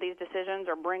some of these decisions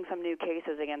or bring some new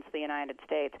cases against the United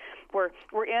States.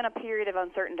 We're in a period of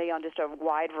uncertainty on just a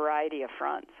wide variety of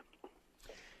fronts.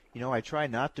 I try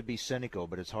not to be cynical,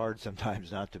 but it's hard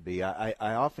sometimes not to be. I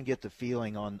often get the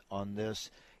feeling on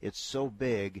this, it's so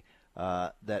big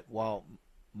that while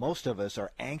most of us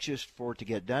are anxious for it to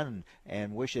get done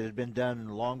and wish it had been done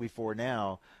long before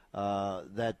now,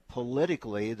 that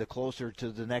politically, the closer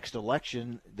to the next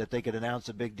election that they could announce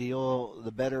a big deal,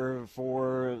 the better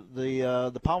for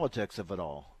the politics of it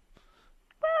all.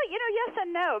 Well, yes and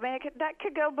and no. I mean, that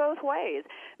could go both ways.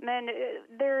 I mean,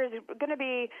 there's going to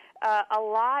be a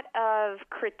lot of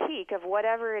critique of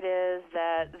whatever it is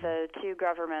that the two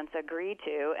governments agree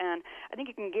to, and I think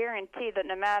you can guarantee that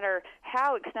no matter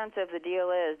how extensive the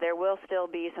deal is, there will still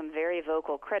be some very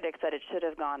vocal critics that it should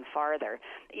have gone farther.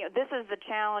 This is the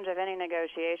challenge of any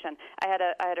negotiation. I had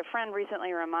a friend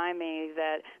recently remind me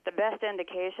that the best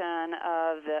indication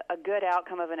of a good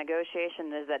outcome of a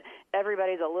negotiation is that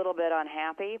everybody's a little bit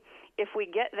unhappy. If we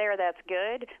get there, that's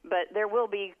good, but there will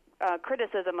be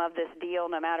criticism of this deal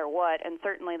no matter what, and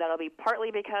certainly that'll be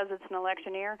partly because it's an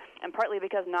election year and partly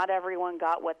because not everyone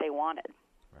got what they wanted.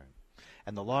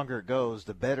 And the longer it goes,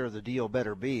 the better the deal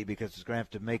better be, because it's going to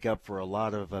have to make up for a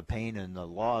lot of pain and the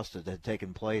loss that had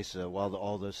taken place while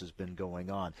all this has been going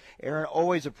on. Erin,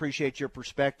 always appreciate your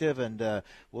perspective, and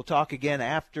we'll talk again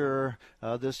after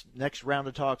this next round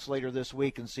of talks later this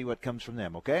week and see what comes from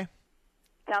them, okay?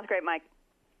 Sounds great, Mike.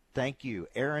 Thank you.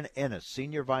 Erin Ennis,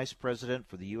 Senior Vice President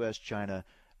for the U.S.-China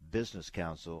Business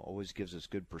Council, always gives us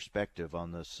good perspective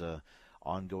on this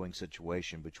ongoing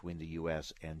situation between the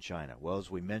U.S. and China. Well,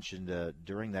 as we mentioned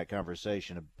during that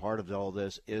conversation, a part of all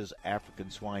this is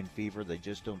African swine fever. They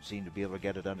just don't seem to be able to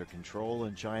get it under control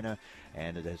in China,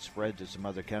 and it has spread to some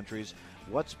other countries.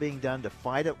 What's being done to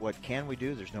fight it? What can we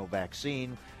do? There's no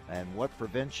vaccine. And what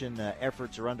prevention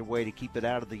efforts are underway to keep it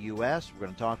out of the U.S.? We're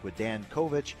going to talk with Dan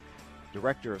Kovich,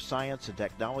 Director of Science and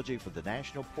Technology for the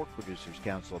National Pork Producers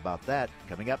Council, about that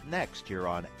coming up next here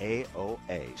on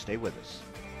AOA. Stay with us.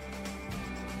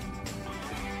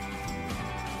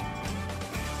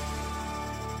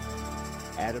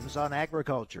 Adams on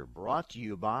Agriculture, brought to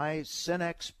you by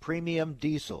Cenex Premium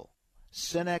Diesel.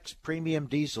 Cenex Premium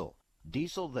Diesel,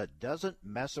 diesel that doesn't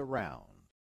mess around.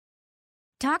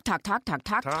 Talk.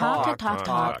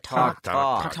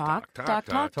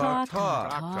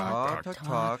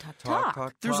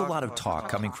 There's a lot of talk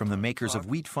coming from the makers of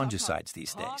wheat fungicides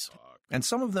these days. And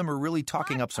some of them are really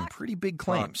talking up some pretty big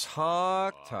claims.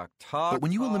 But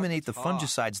when you eliminate the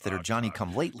fungicides that are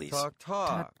Johnny-come-latelys,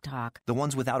 the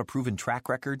ones without a proven track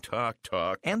record,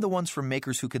 and the ones from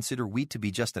makers who consider wheat to be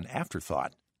just an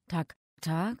afterthought,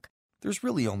 there's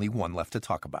really only one left to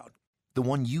talk about. The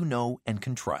one you know and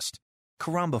can trust.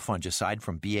 Caramba fungicide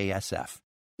from BASF.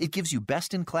 It gives you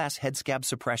best-in-class head scab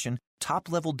suppression,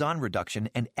 top-level DON reduction,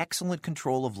 and excellent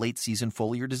control of late-season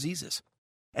foliar diseases.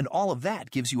 And all of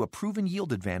that gives you a proven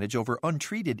yield advantage over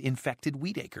untreated infected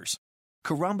wheat acres.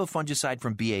 Caramba fungicide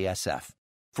from BASF.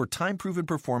 For time-proven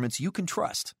performance you can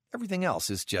trust. Everything else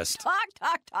is just Talk.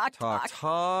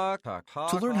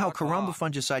 To learn how Caramba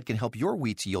fungicide can help your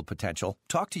wheat's yield potential,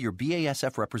 talk to your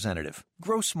BASF representative.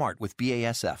 Grow smart with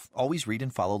BASF. Always read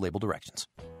and follow label directions.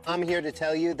 I'm here to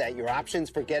tell you that your options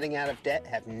for getting out of debt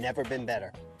have never been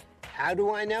better. How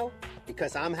do I know?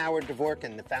 Because I'm Howard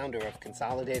Dvorkin, the founder of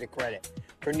Consolidated Credit.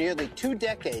 For nearly 2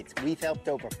 decades, we've helped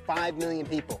over 5 million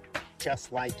people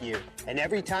just like you. And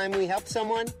every time we help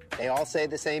someone, they all say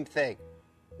the same thing.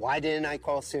 Why didn't I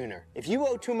call sooner? If you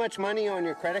owe too much money on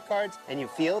your credit cards and you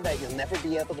feel that you'll never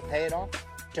be able to pay it off,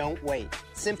 don't wait.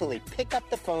 Simply pick up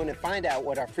the phone and find out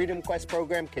what our Freedom Quest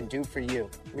program can do for you.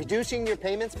 Reducing your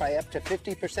payments by up to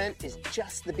 50% is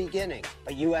just the beginning,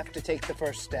 but you have to take the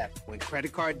first step. When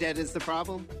credit card debt is the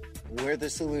problem, we're the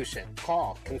solution.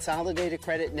 Call Consolidated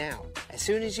Credit now. As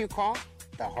soon as you call,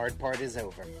 the hard part is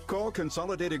over. Call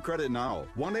Consolidated Credit now.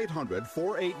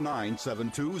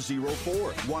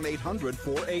 1-800-489-7204.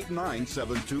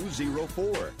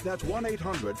 1-800-489-7204. That's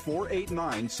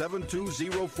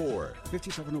 1-800-489-7204.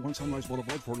 5701 Sunrise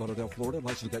Boulevard, Fort Lauderdale, Florida.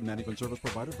 Licensed debt management service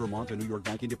provider, Vermont and New York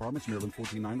banking departments, Maryland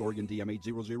 149, Oregon DM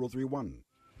 80031.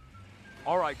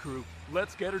 All right, crew,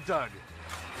 let's get her dug.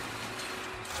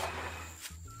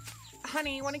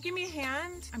 Honey, you want to give me a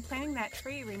hand? I'm planting that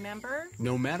tree, remember?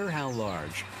 No matter how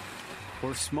large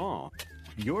or small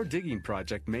your digging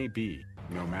project may be,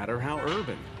 no matter how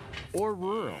urban or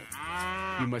rural,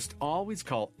 you must always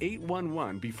call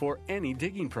 811 before any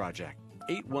digging project.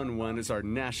 811 is our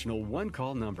national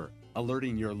one-call number,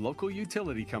 alerting your local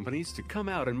utility companies to come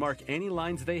out and mark any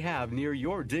lines they have near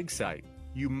your dig site.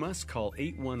 You must call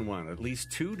 811 at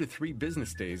least 2 to 3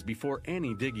 business days before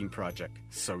any digging project,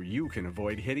 so you can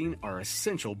avoid hitting our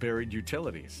essential buried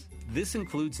utilities. This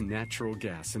includes natural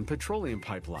gas and petroleum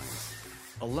pipelines,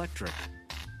 electric,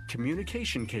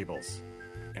 communication cables,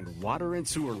 and water and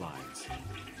sewer lines.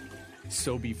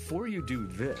 So before you do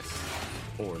this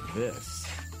or this,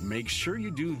 make sure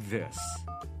you do this.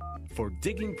 For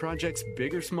digging projects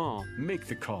big or small, make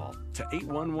the call to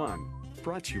 811.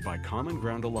 Brought to you by Common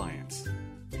Ground Alliance.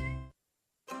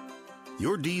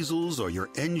 Your diesels are your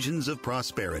engines of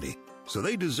prosperity, so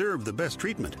they deserve the best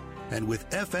treatment. And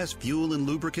with FS Fuel and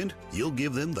Lubricant, you'll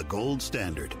give them the gold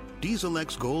standard. Diesel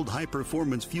X Gold High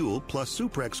Performance Fuel plus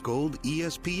Suprex Gold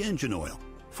ESP engine oil.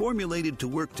 Formulated to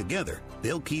work together,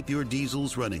 they'll keep your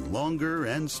diesels running longer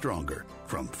and stronger,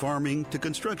 from farming to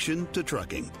construction to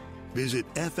trucking. Visit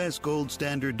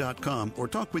fsgoldstandard.com or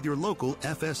talk with your local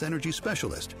FS Energy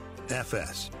specialist.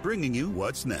 FS, bringing you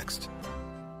what's next.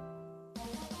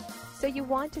 So you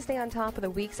want to stay on top of the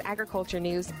week's agriculture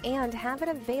news and have it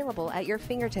available at your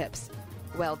fingertips?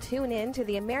 Well, tune in to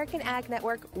the American Ag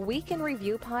Network Week in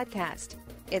Review podcast.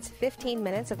 It's 15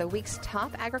 minutes of the week's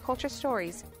top agriculture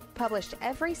stories, published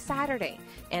every Saturday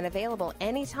and available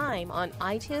anytime on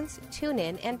iTunes,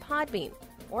 TuneIn, and Podbean,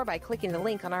 or by clicking the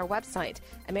link on our website,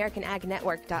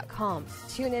 AmericanAgNetwork.com.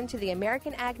 Tune in to the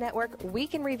American Ag Network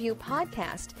Week in Review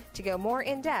podcast to go more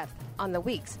in-depth on the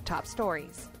week's top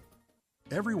stories.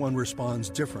 Everyone responds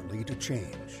differently to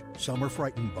change. Some are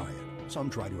frightened by it, some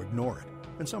try to ignore it,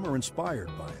 and some are inspired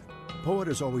by it. Poet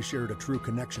has always shared a true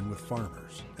connection with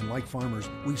farmers, and like farmers,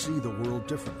 we see the world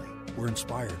differently. We're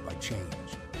inspired by change.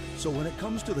 So when it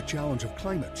comes to the challenge of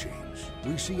climate change,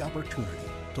 we see opportunity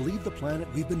to leave the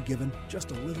planet we've been given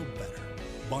just a little better.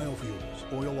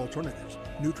 Biofuels, oil alternatives,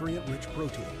 nutrient-rich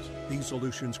proteins. These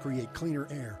solutions create cleaner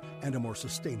air and a more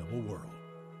sustainable world.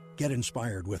 Get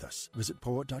inspired with us. Visit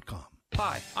poet.com.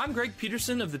 Hi, I'm Greg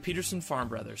Peterson of the Peterson Farm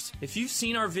Brothers. If you've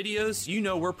seen our videos, you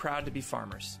know we're proud to be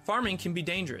farmers. Farming can be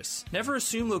dangerous. Never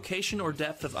assume location or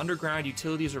depth of underground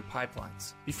utilities or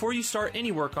pipelines. Before you start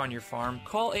any work on your farm,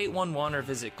 call 811 or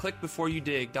visit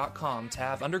clickbeforeyoudig.com to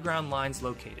have underground lines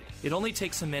located. It only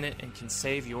takes a minute and can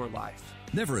save your life.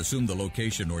 Never assume the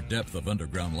location or depth of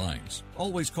underground lines.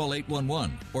 Always call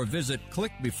 811 or visit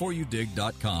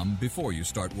clickbeforeyoudig.com before you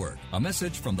start work. A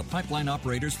message from the Pipeline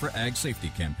Operators for Ag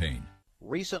Safety campaign.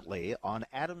 Recently on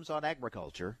Adams on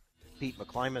Agriculture, Pete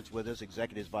McClymon's with us,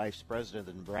 Executive Vice President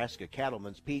of the Nebraska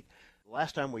Cattlemen's. Pete,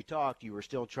 last time we talked, you were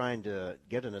still trying to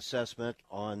get an assessment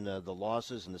on the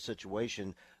losses and the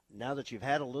situation. Now that you've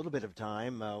had a little bit of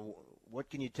time, what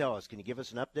can you tell us? Can you give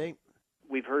us an update?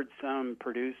 We've heard some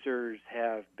producers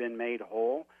have been made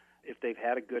whole if they've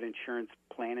had a good insurance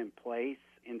plan in place,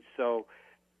 and so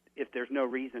if there's no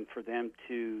reason for them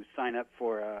to sign up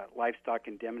for a livestock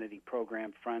indemnity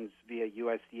program funds via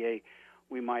USDA,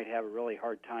 we might have a really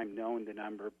hard time knowing the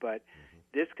number. But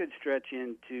this could stretch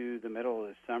into the middle of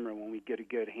the summer when we get a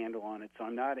good handle on it. So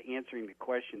I'm not answering the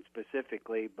question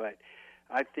specifically, but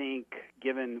I think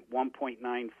given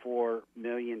 1.94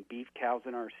 million beef cows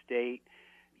in our state,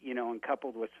 and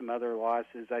coupled with some other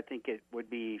losses, I think it would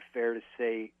be fair to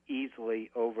say easily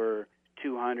over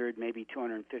 200, maybe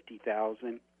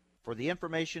 250,000. For the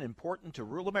information important to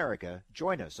rural America,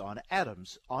 join us on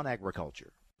Adams on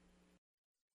Agriculture.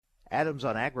 Adams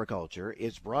on Agriculture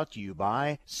is brought to you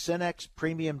by Cenex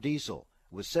Premium Diesel.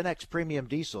 With Cenex Premium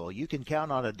Diesel, you can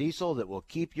count on a diesel that will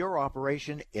keep your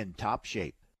operation in top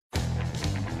shape.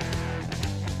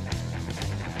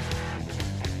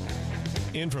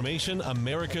 Information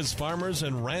America's farmers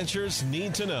and ranchers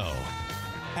need to know.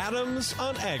 Adams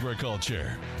on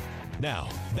Agriculture. Now,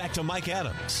 back to Mike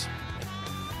Adams.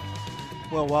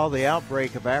 Well, while the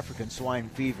outbreak of African swine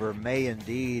fever may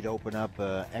indeed open up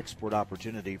an export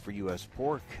opportunity for U.S.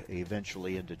 pork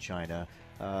eventually into China,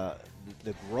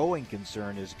 the growing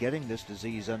concern is getting this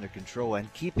disease under control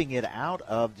and keeping it out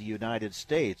of the United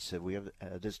States. We have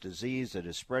this disease that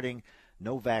is spreading,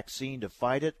 no vaccine to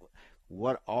fight it.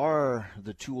 What are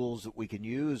the tools that we can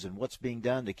use and what's being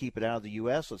done to keep it out of the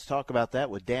U.S.? Let's talk about that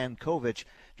with Dan Kovich,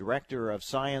 Director of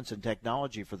Science and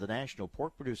Technology for the National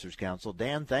Pork Producers Council.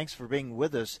 Dan, thanks for being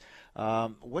with us.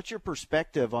 What's your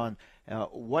perspective on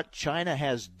what China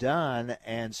has done,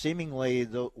 and seemingly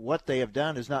what they have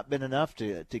done has not been enough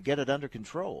to get it under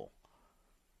control?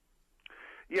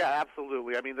 Yeah,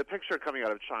 absolutely. I mean, the picture coming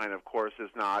out of China, of course, is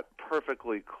not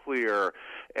perfectly clear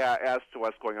as to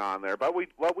what's going on there. But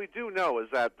what we do know is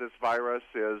that this virus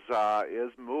is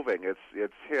moving.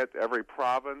 It's hit every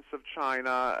province of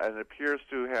China and appears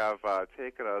to have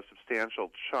taken a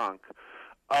substantial chunk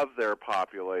of their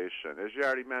population. As you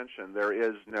already mentioned, there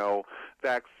is no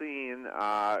vaccine.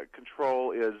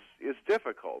 Control is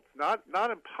difficult.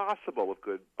 Not impossible with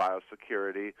good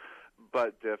biosecurity,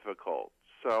 but difficult.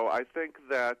 So I think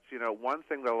that, one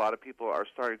thing that a lot of people are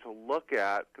starting to look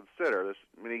at, consider this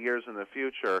many years in the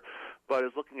future, but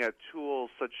is looking at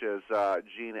tools such as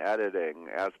gene editing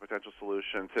as a potential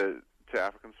solution to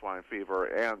African swine fever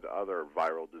and other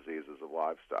viral diseases of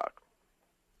livestock.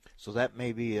 So that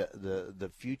may be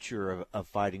the future of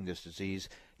fighting this disease.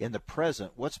 In the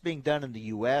present, what's being done in the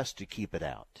U.S. to keep it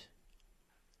out?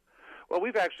 Well,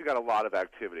 we've actually got a lot of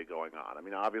activity going on. I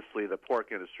mean, obviously, the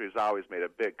pork industry has always made a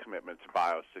big commitment to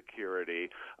biosecurity.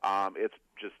 It's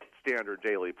just standard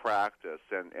daily practice,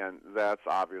 and that's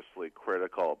obviously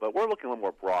critical. But we're looking a little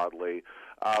more broadly,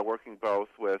 working both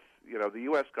with, the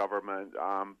U.S. government,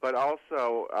 but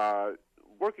also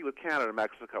working with Canada and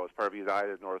Mexico as part of a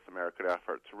united North American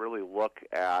effort to really look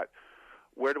at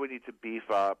where do we need to beef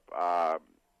up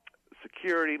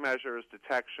security measures,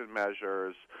 detection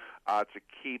measures, to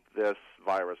keep this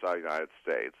virus out of the United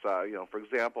States. For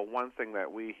example, one thing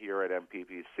that we here at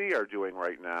NPPC are doing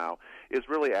right now is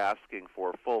really asking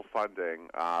for full funding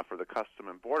for the Custom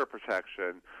and Border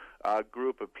Protection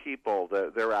group of people.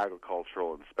 They're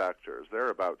agricultural inspectors.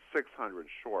 They're about 600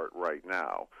 short right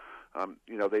now.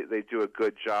 They do a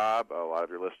good job. A lot of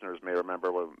your listeners may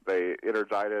remember when they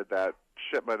interdicted that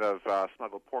shipment of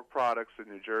smuggled pork products in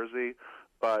New Jersey.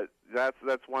 But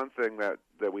that's one thing that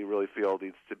we really feel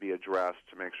needs to be addressed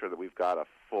to make sure that we've got a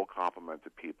full complement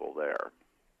of people there.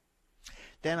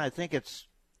 Dan, I think it's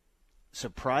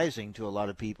surprising to a lot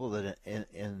of people that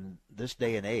in this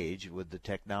day and age, with the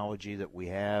technology that we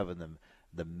have and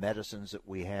the medicines that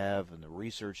we have and the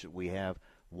research that we have,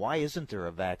 why isn't there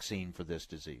a vaccine for this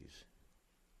disease?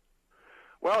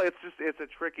 Well, it's a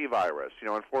tricky virus.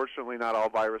 Unfortunately, not all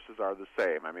viruses are the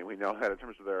same. I mean, we know that in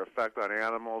terms of their effect on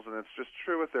animals, and it's just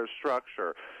true with their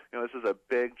structure. This is a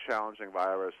big, challenging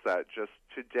virus that just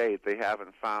to date they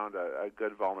haven't found a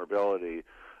good vulnerability,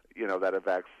 that a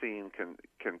vaccine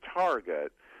can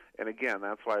target. And again,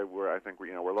 that's why we're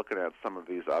looking at some of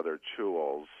these other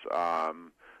tools,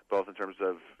 both in terms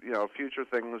of future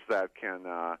things that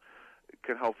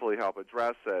can hopefully help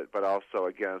address it, but also,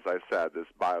 again, as I said, this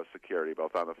biosecurity,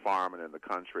 both on the farm and in the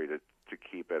country, to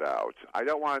keep it out. I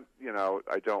don't want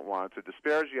to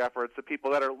disparage the efforts of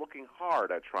people that are looking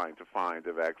hard at trying to find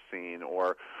a vaccine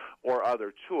or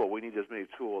other tool. We need as many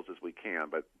tools as we can,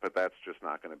 but that's just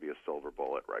not going to be a silver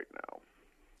bullet right now.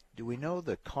 Do we know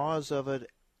the cause of it?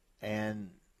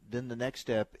 And then the next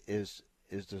step is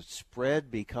the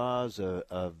spread because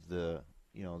of the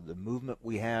the movement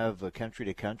we have country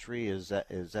to country. Is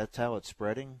that how it's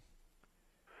spreading?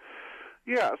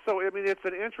 Yeah. So I mean, it's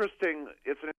an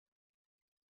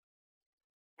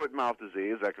foot-and-mouth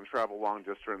disease that can travel long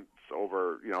distance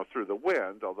over through the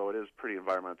wind. Although it is pretty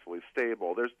environmentally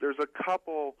stable. There's a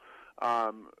couple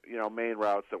main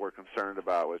routes that we're concerned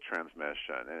about with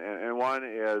transmission, and one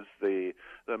is the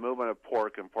movement of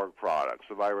pork and pork products.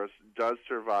 The virus does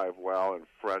survive well in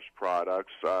fresh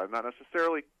products, not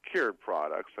necessarily cured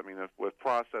products. I mean, with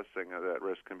processing, that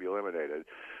risk can be eliminated.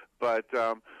 But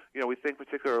we think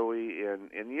particularly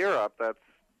in Europe, that's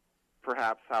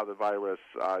perhaps how the virus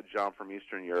jumped from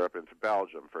Eastern Europe into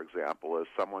Belgium, for example, is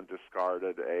someone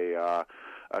discarded a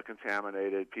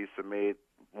contaminated piece of meat.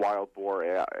 Wild boar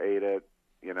ate it,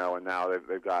 and now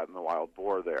they've gotten the wild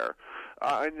boar there.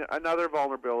 And another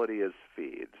vulnerability is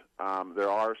feed. There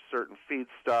are certain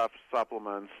feedstuffs,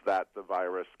 supplements that the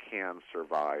virus can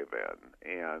survive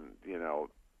in. And,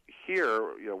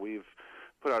 here, we've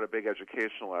put out a big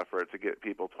educational effort to get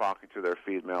people talking to their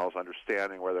feed mills,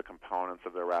 understanding where the components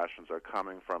of their rations are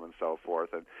coming from and so forth,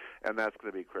 and that's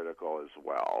going to be critical as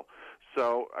well.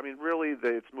 So, I mean, really,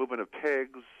 it's movement of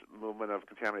pigs, movement of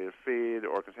contaminated feed,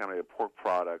 or contaminated pork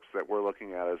products that we're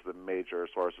looking at as the major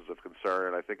sources of concern,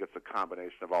 and I think it's a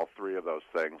combination of all three of those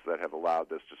things that have allowed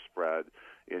this to spread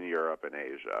in Europe and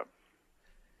Asia.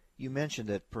 You mentioned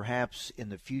that perhaps in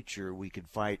the future we could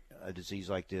fight a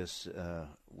disease like this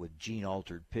with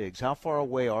gene-altered pigs. How far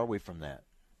away are we from that?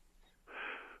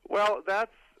 Well,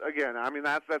 that's going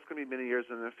to be many years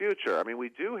in the future. I mean, we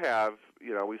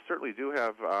certainly do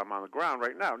have on the ground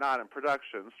right now, not in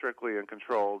production, strictly in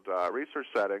controlled research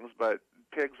settings, but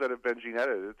pigs that have been gene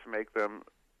edited to make them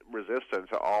resistant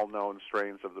to all known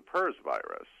strains of the PRRS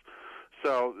virus.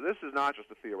 So this is not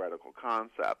just a theoretical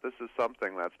concept. This is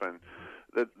something that's been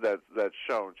that's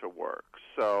shown to work.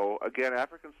 So again,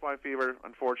 African swine fever,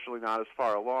 unfortunately, not as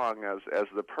far along as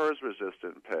the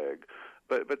PRRS-resistant pig,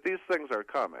 but these things are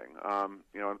coming.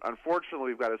 Unfortunately,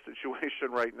 we've got a situation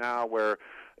right now where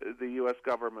the U.S.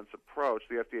 government's approach,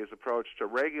 the FDA's approach to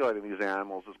regulating these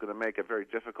animals, is going to make it very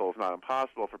difficult, if not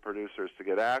impossible, for producers to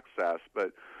get access.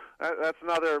 But that's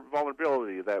another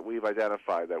vulnerability that we've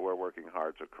identified that we're working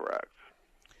hard to correct.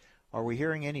 Are we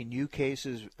hearing any new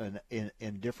cases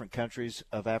in different countries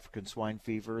of African swine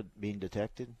fever being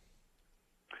detected?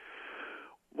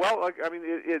 Well,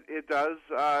 it does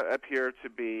appear to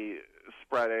be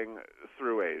spreading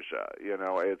through Asia.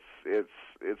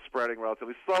 It's spreading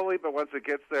relatively slowly, but once it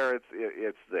gets there,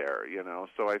 it's there.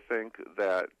 So I think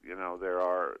that we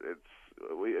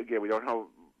don't know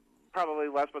probably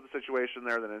less about the situation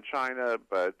there than in China,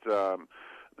 but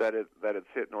that it's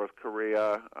hit North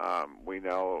Korea. We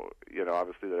know,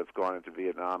 obviously that it's gone into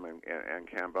Vietnam and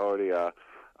Cambodia.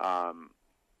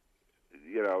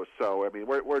 So I mean,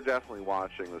 we're definitely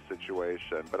watching the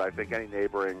situation, but I think any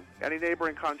neighboring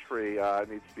country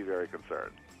needs to be very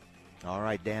concerned. All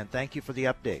right, Dan, thank you for the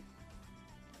update.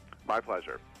 My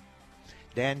pleasure.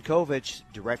 Dan Kovich,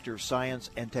 Director of Science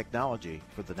and Technology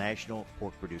for the National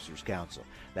Pork Producers Council.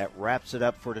 That wraps it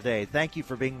up for today. Thank you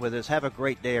for being with us. Have a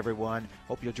great day, everyone.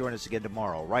 Hope you'll join us again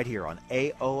tomorrow right here on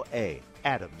AOA,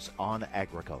 Adams on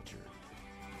Agriculture.